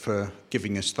for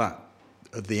giving us that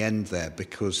at the end there,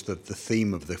 because the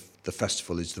theme of the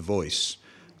festival is the voice,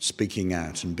 speaking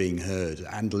out and being heard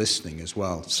and listening as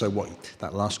well. So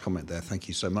that last comment there, thank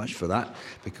you so much for that,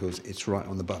 because it's right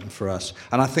on the button for us.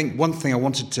 And I think one thing I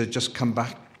wanted to just come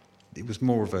back, it was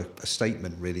more of a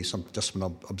statement really, just an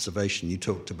observation. You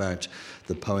talked about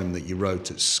the poem that you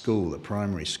wrote at school, at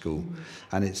primary school,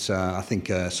 and it's I think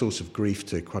a source of grief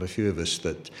to quite a few of us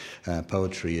that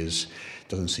poetry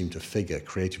doesn't seem to figure.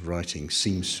 Creative writing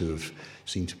seems to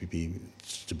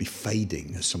be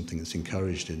fading as something that's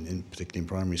encouraged particularly in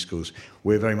primary schools.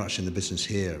 We're very much in the business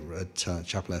here at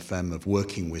Chapel FM of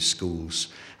working with schools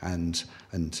and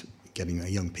getting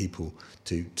young people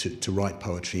to write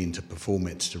poetry and to perform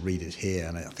it, to read it here.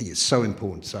 And I think it's so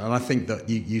important. So, and I think that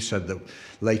you said that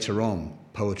later on,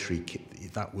 poetry,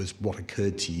 that was what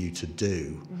occurred to you to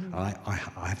do. Mm-hmm. I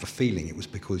have a feeling it was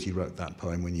because you wrote that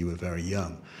poem when you were very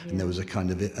young. Yeah. And there was a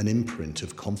kind of an imprint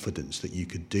of confidence that you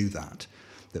could do that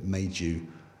made you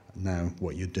now do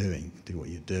what you're doing.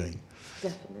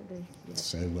 Definitely. Yeah.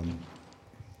 So,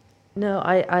 no,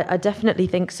 I definitely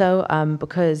think so,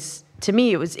 because to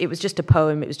me it was just a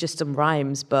poem, it was just some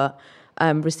rhymes, but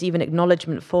receiving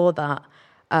acknowledgement for that,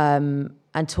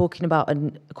 and talking about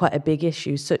quite a big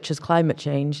issue such as climate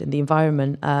change and the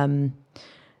environment,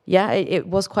 it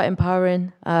was quite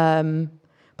empowering.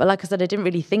 But like I said, I didn't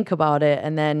really think about it,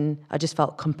 and then I just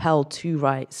felt compelled to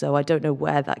write. So I don't know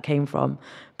where that came from,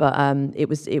 but it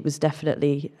was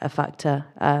definitely a factor.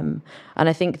 And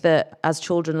I think that as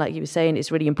children, like you were saying,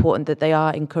 it's really important that they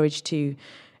are encouraged to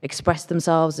express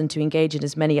themselves and to engage in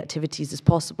as many activities as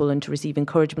possible and to receive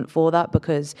encouragement for that,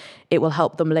 because it will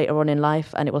help them later on in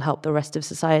life and it will help the rest of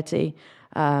society.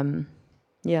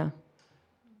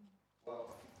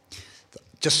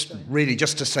 Just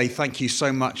to say thank you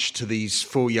so much to these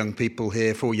 4 young people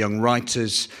here, 4 young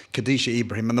writers, Khadija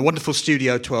Ibrahim, and the wonderful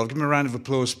Studio 12. Give them a round of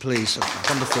applause, please.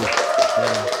 Wonderful.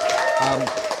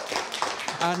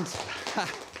 And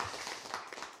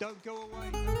don't go away.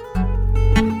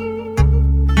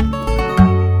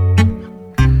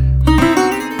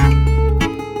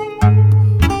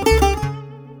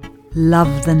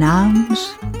 Love the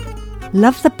nouns,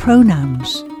 love the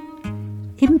pronouns,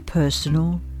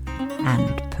 impersonal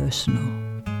and personal.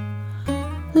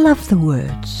 Love the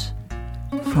words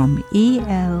from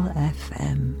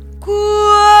ELFM. Quando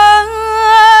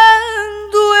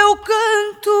eu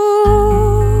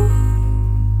canto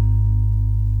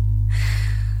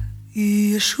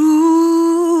e a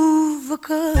chuva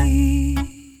cai.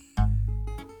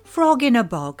 Frog in a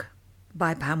Bog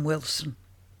by Pam Wilson.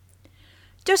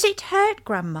 Does it hurt,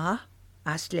 Grandma?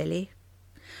 Asked Lily.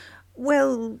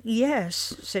 Well,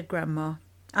 yes, said Grandma.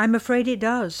 I'm afraid it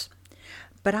does.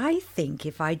 But I think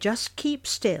if I just keep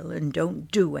still and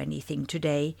don't do anything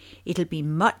today, it'll be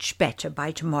much better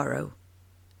by tomorrow.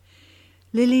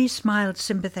 Lily smiled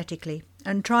sympathetically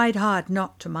and tried hard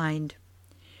not to mind.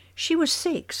 She was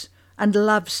 6 and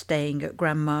loved staying at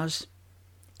Grandma's.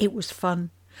 It was fun,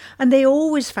 and they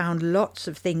always found lots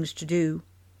of things to do.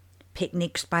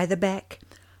 Picnics by the beck,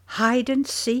 hide and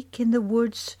seek in the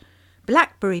woods,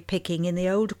 blackberry picking in the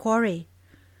old quarry.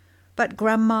 But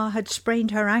Grandma had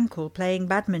sprained her ankle playing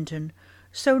badminton,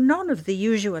 so none of the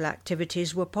usual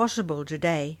activities were possible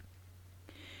today.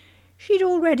 She'd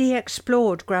already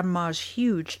explored Grandma's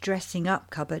huge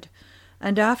dressing-up cupboard,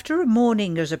 and after a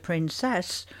morning as a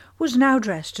princess, was now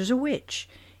dressed as a witch,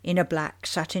 in a black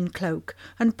satin cloak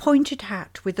and pointed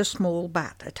hat with a small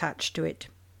bat attached to it.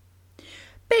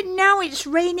 "But now it's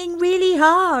raining really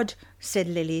hard," said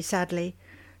Lily sadly,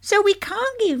 "so we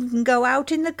can't even go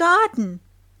out in the garden."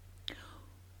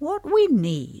 "What we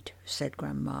need," said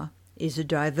Grandma, "is a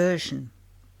diversion.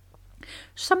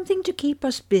 Something to keep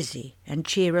us busy and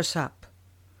cheer us up.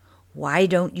 Why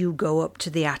don't you go up to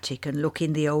the attic and look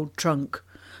in the old trunk?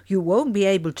 You won't be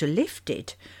able to lift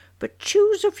it, but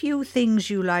choose a few things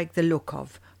you like the look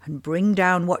of and bring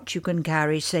down what you can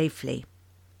carry safely."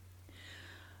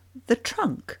 The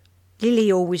trunk,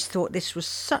 Lily always thought this was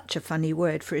such a funny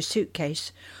word for a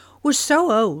suitcase, was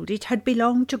so old it had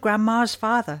belonged to Grandma's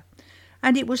father,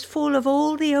 and it was full of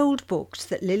all the old books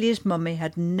that Lily's mummy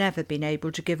had never been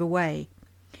able to give away.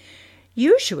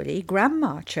 Usually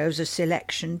Grandma chose a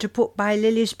selection to put by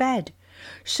Lily's bed,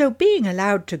 so being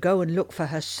allowed to go and look for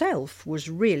herself was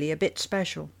really a bit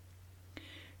special.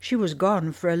 She was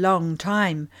gone for a long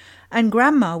time, and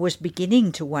Grandma was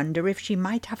beginning to wonder if she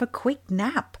might have a quick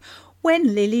nap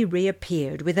when Lily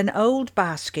reappeared with an old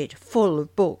basket full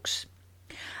of books.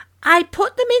 "I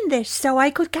put them in this so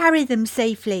I could carry them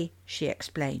safely," she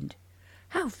explained.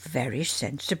 "How very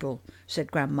sensible,"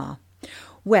 said Grandma.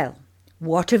 "Well,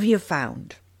 what have you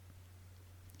found?"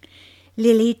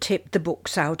 Lily tipped the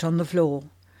books out on the floor.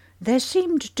 There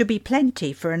seemed to be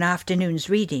plenty for an afternoon's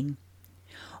reading.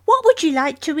 "What would you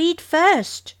like to read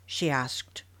first?" she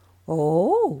asked.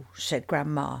 "Oh," said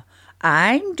Grandma,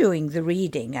 "I'm doing the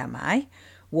reading, am I?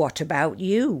 What about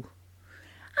you?"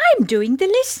 "I'm doing the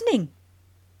listening."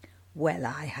 "Well,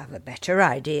 I have a better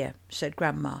idea," said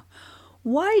Grandma.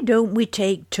 "Why don't we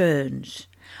take turns?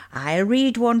 I'll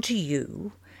read one to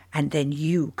you, and then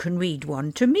you can read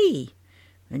one to me,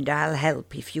 and I'll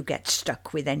help if you get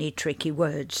stuck with any tricky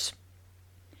words."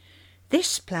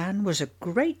 This plan was a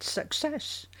great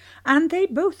success, and they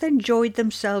both enjoyed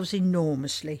themselves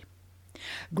enormously.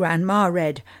 Grandma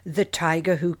read The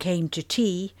Tiger Who Came to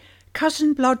Tea,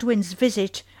 Cousin Blodwen's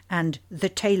Visit, and The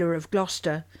Tailor of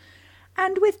Gloucester,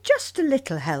 and with just a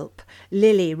little help,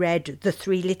 Lily read The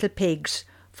Three Little Pigs,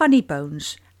 Funny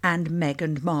Bones, and Meg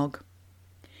and Mog.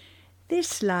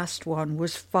 This last one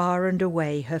was far and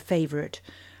away her favourite,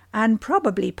 and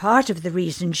probably part of the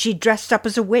reason she dressed up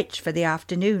as a witch for the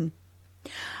afternoon.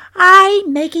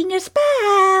 "I'm making a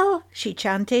spell," she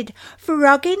chanted.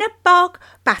 "Frog in a bog,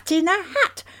 bat in a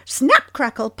hat, snap,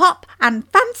 crackle, pop, and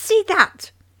fancy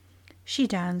that." She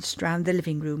danced round the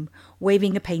living room,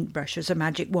 waving a paintbrush as a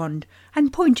magic wand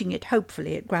and pointing it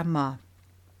hopefully at Grandma.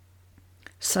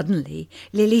 Suddenly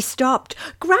Lily stopped.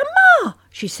 "Grandma,"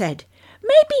 she said,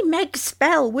 "maybe Meg's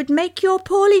spell would make your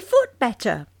poorly foot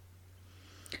better."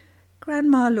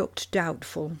 Grandma looked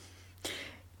doubtful.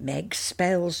 "Meg's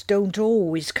spells don't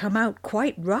always come out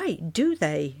quite right, do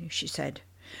they?" she said.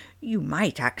 "You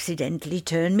might accidentally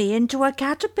turn me into a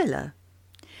caterpillar."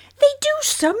 "They do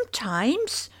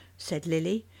sometimes," said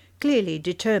Lily, clearly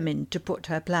determined to put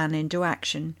her plan into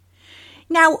action.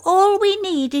 "Now all we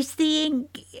need is the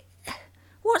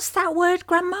What's that word,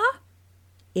 Grandma?"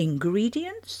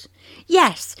 "Ingredients?"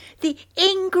 "Yes, the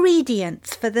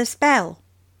ingredients for the spell."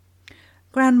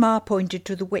 Grandma pointed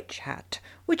to the witch hat,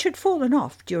 which had fallen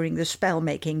off during the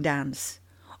spell-making dance.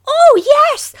 "Oh,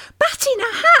 yes, bat in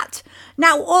a hat!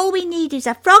 Now all we need is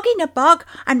a frog in a bog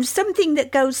and something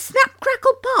that goes snap,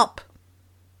 crackle, pop."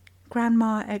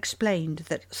 Grandma explained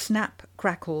that snap,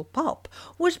 crackle, pop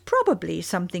was probably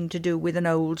something to do with an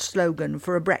old slogan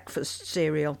for a breakfast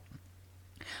cereal.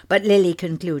 But Lily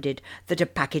concluded that a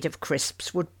packet of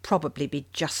crisps would probably be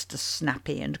just as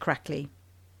snappy and crackly.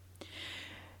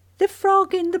 The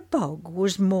frog in the bog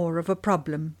was more of a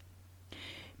problem.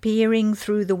 Peering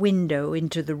through the window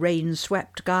into the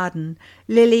rain-swept garden,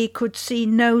 Lily could see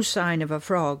no sign of a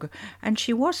frog, and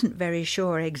she wasn't very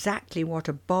sure exactly what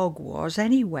a bog was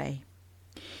anyway.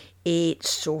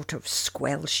 "It's sort of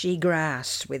squelchy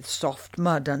grass with soft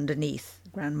mud underneath,"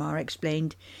 Grandma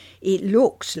explained. "It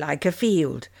looks like a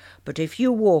field, but if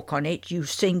you walk on it you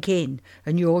sink in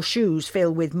and your shoes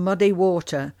fill with muddy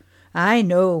water. I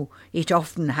know, it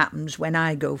often happens when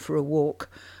I go for a walk.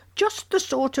 Just the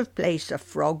sort of place a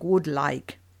frog would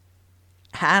like.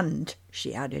 And,"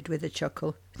 she added with a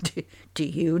chuckle, do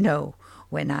you know,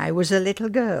 when I was a little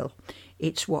girl,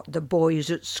 it's what the boys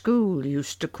at school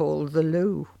used to call the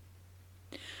loo."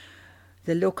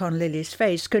 The look on Lily's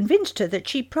face convinced her that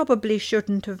she probably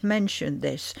shouldn't have mentioned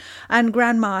this, and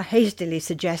Grandma hastily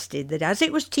suggested that as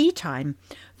it was tea time,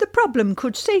 the problem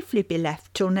could safely be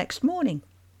left till next morning,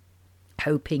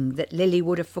 hoping that Lily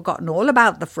would have forgotten all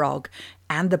about the frog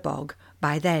and the bog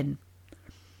by then.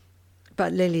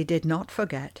 But Lily did not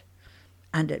forget,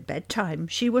 and at bedtime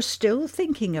she was still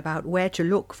thinking about where to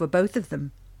look for both of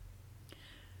them.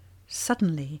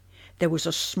 Suddenly there was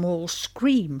a small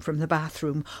scream from the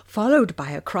bathroom, followed by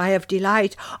a cry of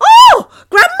delight. "Oh,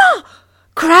 Grandma!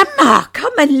 Grandma,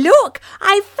 come and look!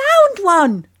 I found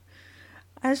one!"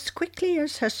 As quickly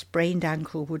as her sprained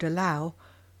ankle would allow,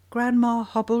 Grandma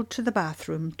hobbled to the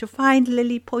bathroom to find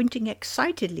Lily pointing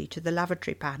excitedly to the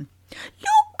lavatory pan.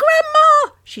 "Look,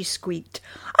 Grandma!" she squeaked.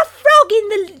 "A frog in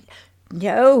the...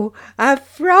 No, a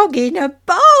frog in a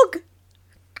bog!"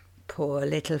 "Poor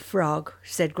little frog,"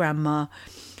 said Grandma.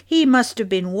 "He must have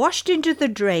been washed into the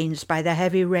drains by the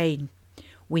heavy rain.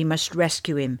 We must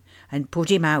rescue him and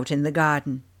put him out in the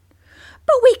garden."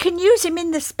 "But we can use him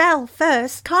in the spell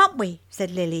first, can't we?"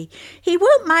 said Lily. "He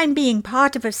won't mind being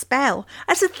part of a spell,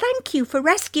 as a thank you for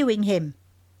rescuing him."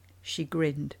 She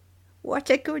grinned. "What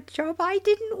a good job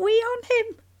didn't we on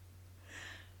him?"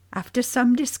 After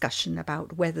some discussion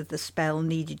about whether the spell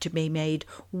needed to be made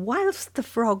whilst the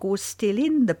frog was still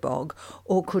in the bog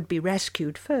or could be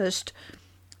rescued first,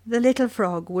 the little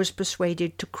frog was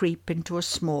persuaded to creep into a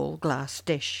small glass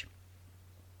dish.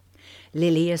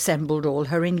 Lily assembled all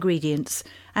her ingredients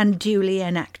and duly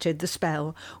enacted the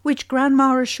spell, which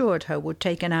Grandma assured her would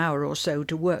take an hour or so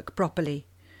to work properly.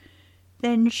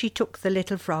 Then she took the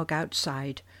little frog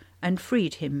outside and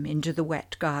freed him into the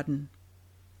wet garden.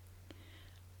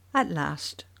 At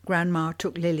last Grandma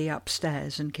took Lily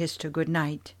upstairs and kissed her good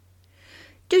night.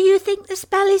 "Do you think the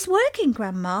spell is working,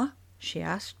 Grandma?" she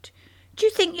asked. "Do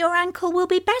you think your ankle will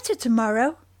be better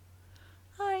tomorrow?"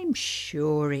 "I'm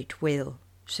sure it will,"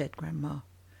 said Grandma.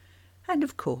 And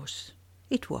of course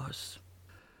it was.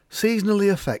 Seasonally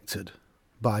Affected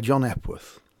by John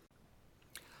Epworth.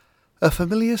 A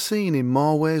familiar scene in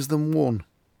more ways than one.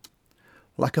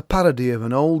 Like a parody of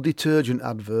an old detergent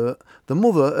advert, the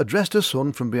mother addressed her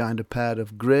son from behind a pair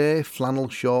of grey flannel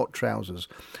short trousers,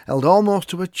 held almost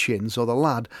to her chin, so the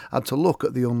lad had to look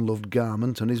at the unloved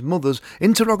garment and his mother's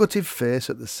interrogative face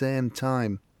at the same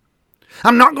time.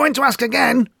 "I'm not going to ask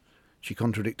again," she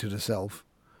contradicted herself.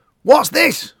 "What's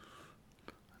this?"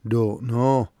 "Don't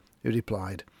know," he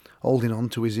replied, holding on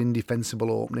to his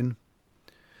indefensible opening.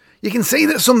 "You can see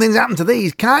that something's happened to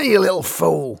these, can't you, little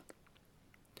fool?"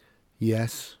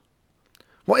 "Yes."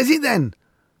 "What is it then?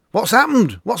 What's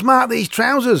happened? What's marked these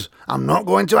trousers? I'm not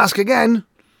going to ask again."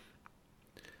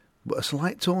 But a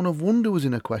slight tone of wonder was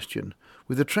in her question,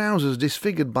 with the trousers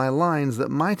disfigured by lines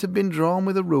that might have been drawn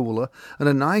with a ruler and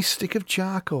a nice stick of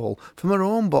charcoal from her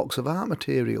own box of art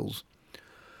materials.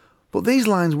 But these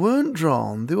lines weren't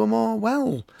drawn, they were more,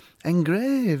 well,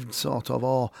 engraved, sort of,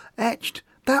 or etched.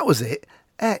 That was it,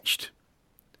 etched.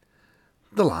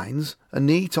 The lines, a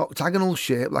neat octagonal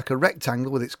shape like a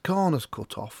rectangle with its corners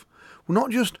cut off, were not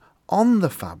just on the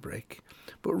fabric,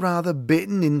 but rather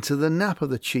bitten into the nap of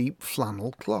the cheap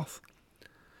flannel cloth.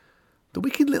 The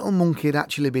wicked little monkey had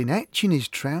actually been etching his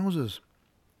trousers.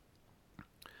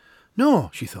 "No,"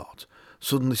 she thought,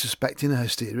 suddenly suspecting a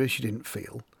hysteria she didn't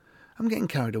feel. "I'm getting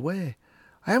carried away.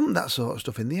 I haven't that sort of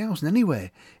stuff in the house, and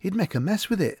anyway, he'd make a mess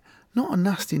with it. Not a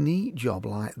nasty neat job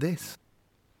like this."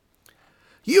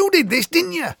 "You did this,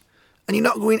 didn't you? And you're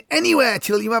not going anywhere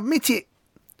till you admit it.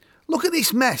 Look at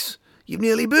this mess. You've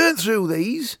nearly burnt through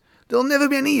these. They'll never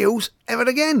be any use ever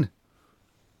again."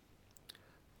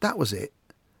 That was it.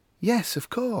 Yes, of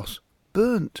course.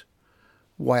 Burnt.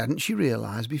 Why hadn't she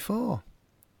realised before?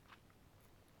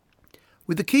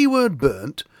 With the key word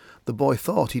burnt, the boy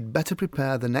thought he'd better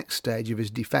prepare the next stage of his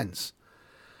defence.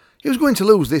 He was going to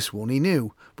lose this one, he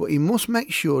knew, but he must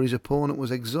make sure his opponent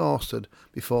was exhausted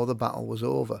before the battle was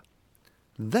over.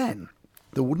 Then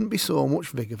there wouldn't be so much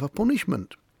vigour for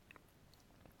punishment.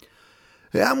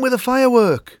 "It happened with a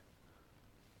firework."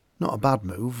 Not a bad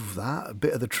move, that, a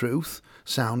bit of the truth,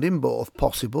 sounding both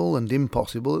possible and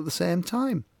impossible at the same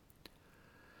time.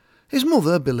 His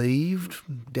mother believed,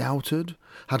 doubted,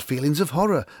 had feelings of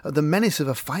horror at the menace of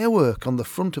a firework on the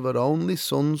front of her only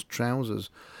son's trousers,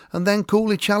 and then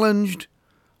coolly challenged,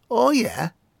 "Oh yeah?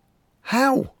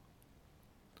 How?"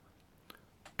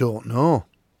 "Don't know."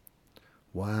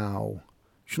 Wow.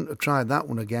 Shouldn't have tried that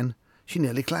one again. She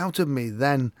nearly clouted me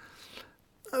then.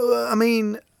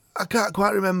 I can't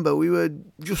quite remember. We were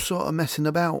just sort of messing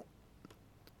about.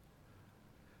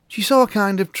 She saw a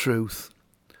kind of truth.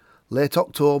 Late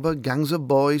October, gangs of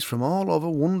boys from all over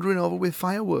wandering over with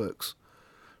fireworks.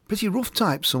 Pretty rough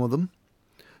types, some of them.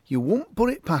 You won't put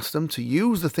it past them to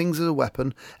use the things as a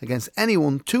weapon against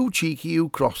anyone too cheeky who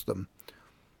crossed them.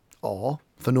 Or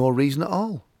for no reason at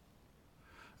all.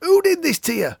 "Who did this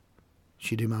to you?"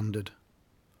 she demanded.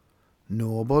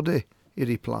 "Nobody," he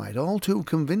replied, all too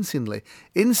convincingly,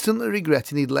 instantly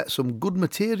regretting he'd let some good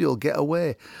material get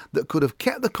away that could have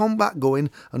kept the combat going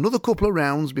another couple of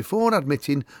rounds before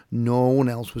admitting no one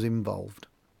else was involved.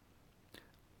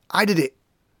 "I did it.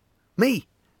 Me,"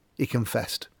 he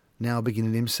confessed, now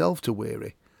beginning himself to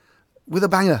weary. "With a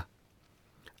banger.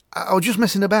 I was just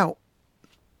messing about."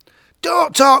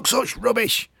 "Don't talk such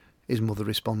rubbish," his mother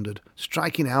responded,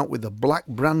 striking out with the black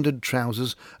branded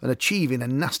trousers and achieving a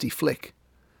nasty flick.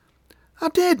 "I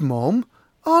did, Mum.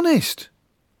 Honest."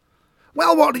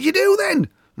 "Well, what did you do then?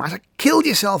 Might have killed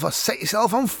yourself or set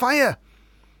yourself on fire."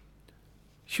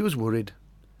 She was worried.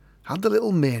 Had the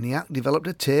little maniac developed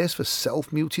a taste for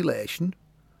self-mutilation?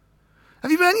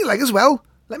 "Have you burned your leg as well?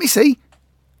 Let me see."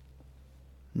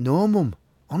 "No, Mum.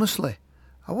 Honestly.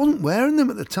 I wasn't wearing them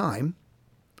at the time."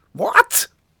 "What?"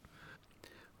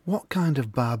 What kind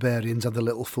of barbarians had the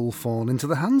little fool fallen into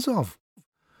the hands of?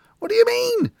 "What do you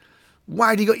mean?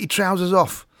 Why'd you got your trousers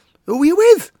off? Who were you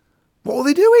with? What were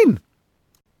they doing?"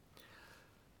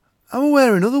 "I'm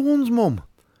wearing other ones, Mum.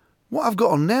 What I've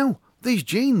got on now, these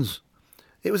jeans.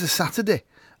 It was a Saturday,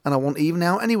 and I wasn't even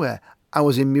out anywhere. I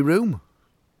was in my room."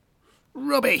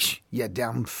 "Rubbish, you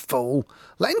damn fool.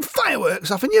 Letting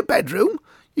fireworks off in your bedroom?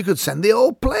 You could send the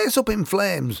whole place up in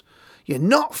flames. You're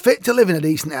not fit to live in a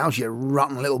decent house, you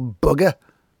rotten little bugger."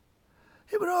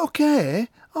 "It were okay,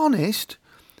 honest.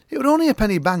 It were only a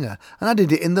penny banger, and I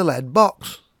did it in the lead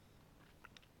box."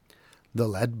 The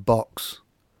lead box.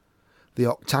 The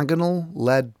octagonal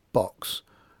lead box.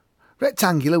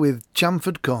 Rectangular with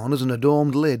chamfered corners and a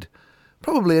domed lid.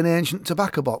 Probably an ancient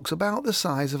tobacco box about the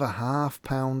size of a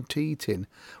half-pound tea tin,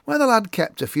 where the lad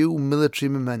kept a few military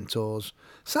mementos,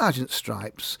 sergeant's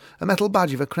stripes, a metal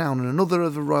badge of a crown and another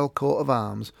of the royal coat of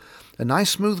arms, a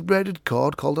nice smooth braided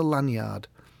cord called a lanyard.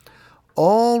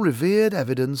 All revered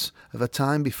evidence of a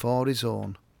time before his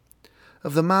own.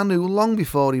 Of the man who, long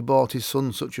before he bought his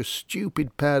son such a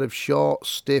stupid pair of short,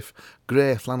 stiff,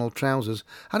 grey flannel trousers,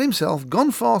 had himself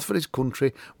gone forth for his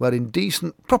country wearing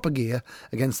decent, proper gear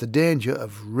against the danger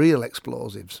of real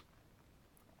explosives.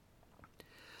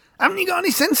 "Haven't you got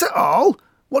any sense at all?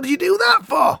 What did you do that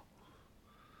for?"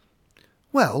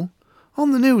 "Well,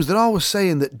 on the news they're always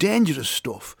saying that dangerous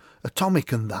stuff,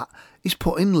 atomic and that, is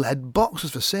put in lead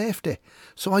boxes for safety,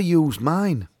 so I used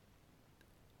mine."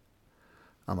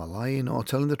 Am I lying or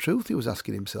telling the truth, he was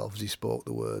asking himself as he spoke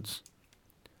the words.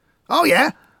 "Oh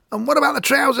yeah? And what about the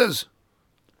trousers?"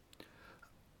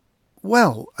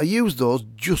 "Well, I used those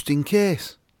just in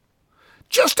case."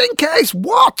 "Just in case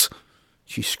what?"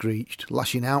 she screeched,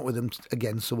 lashing out with them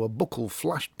again so a buckle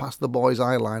flashed past the boy's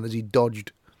eyeline as he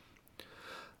dodged.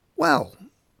 "Well,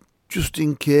 just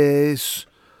in case,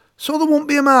 so there won't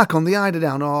be a mark on the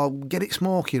eiderdown or get it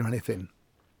smoky or anything."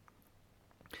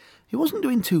 He wasn't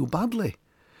doing too badly.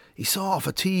 He saw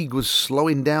fatigue was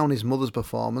slowing down his mother's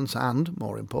performance and,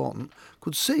 more important,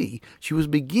 could see she was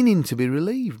beginning to be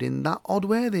relieved in that odd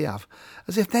way they have,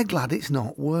 as if they're glad it's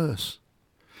not worse.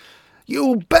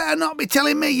 "You better not be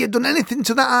telling me you've done anything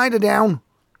to that eiderdown."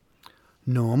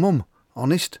 "No, Mum.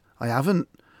 Honest, I haven't.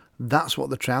 That's what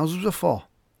the trousers were for.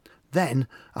 Then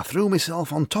I threw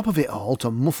myself on top of it all to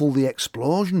muffle the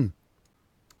explosion."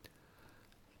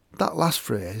 That last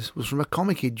phrase was from a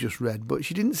comic he'd just read, but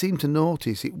she didn't seem to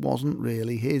notice it wasn't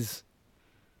really his.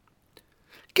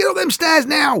 "Get up them stairs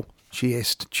now!" she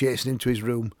hissed, chasing him to his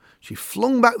room. She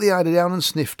flung back the eiderdown and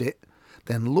sniffed it,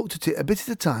 then looked at it a bit at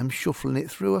a time, shuffling it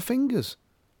through her fingers.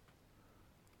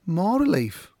 More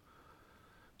relief.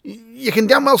 "You can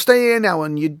damn well stay here now,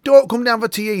 and you don't come down for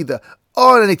tea either,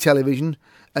 or any television,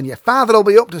 and your father'll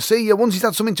be up to see you once he's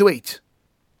had something to eat."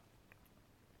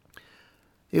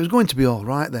 It was going to be all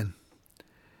right then.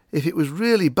 If it was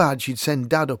really bad, she'd send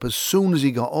Dad up as soon as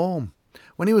he got home,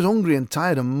 when he was hungry and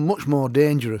tired and much more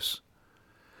dangerous.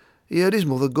 He heard his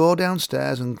mother go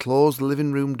downstairs and close the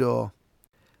living room door.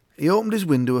 He opened his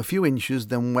window a few inches,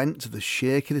 then went to the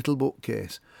shaky little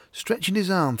bookcase, stretching his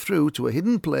arm through to a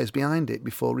hidden place behind it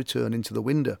before returning to the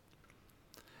window.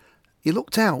 He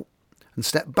looked out and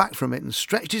stepped back from it and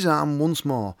stretched his arm once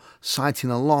more,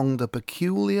 sighting along the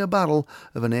peculiar barrel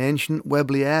of an ancient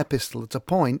Webley air pistol at a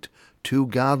point 2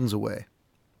 gardens away.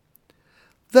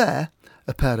 There,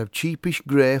 a pair of cheapish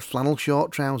grey flannel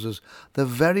short trousers, the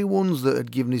very ones that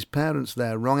had given his parents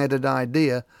their wrong-headed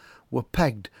idea, were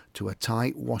pegged to a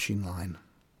tight washing line.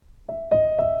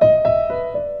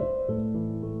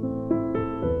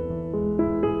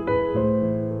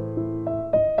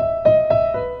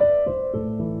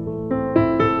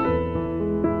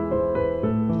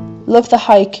 Love the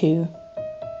haiku,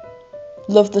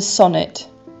 love the sonnet,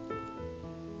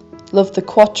 love the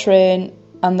quatrain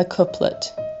and the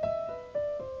couplet,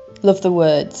 love the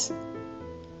words.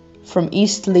 From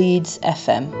East Leeds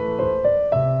FM.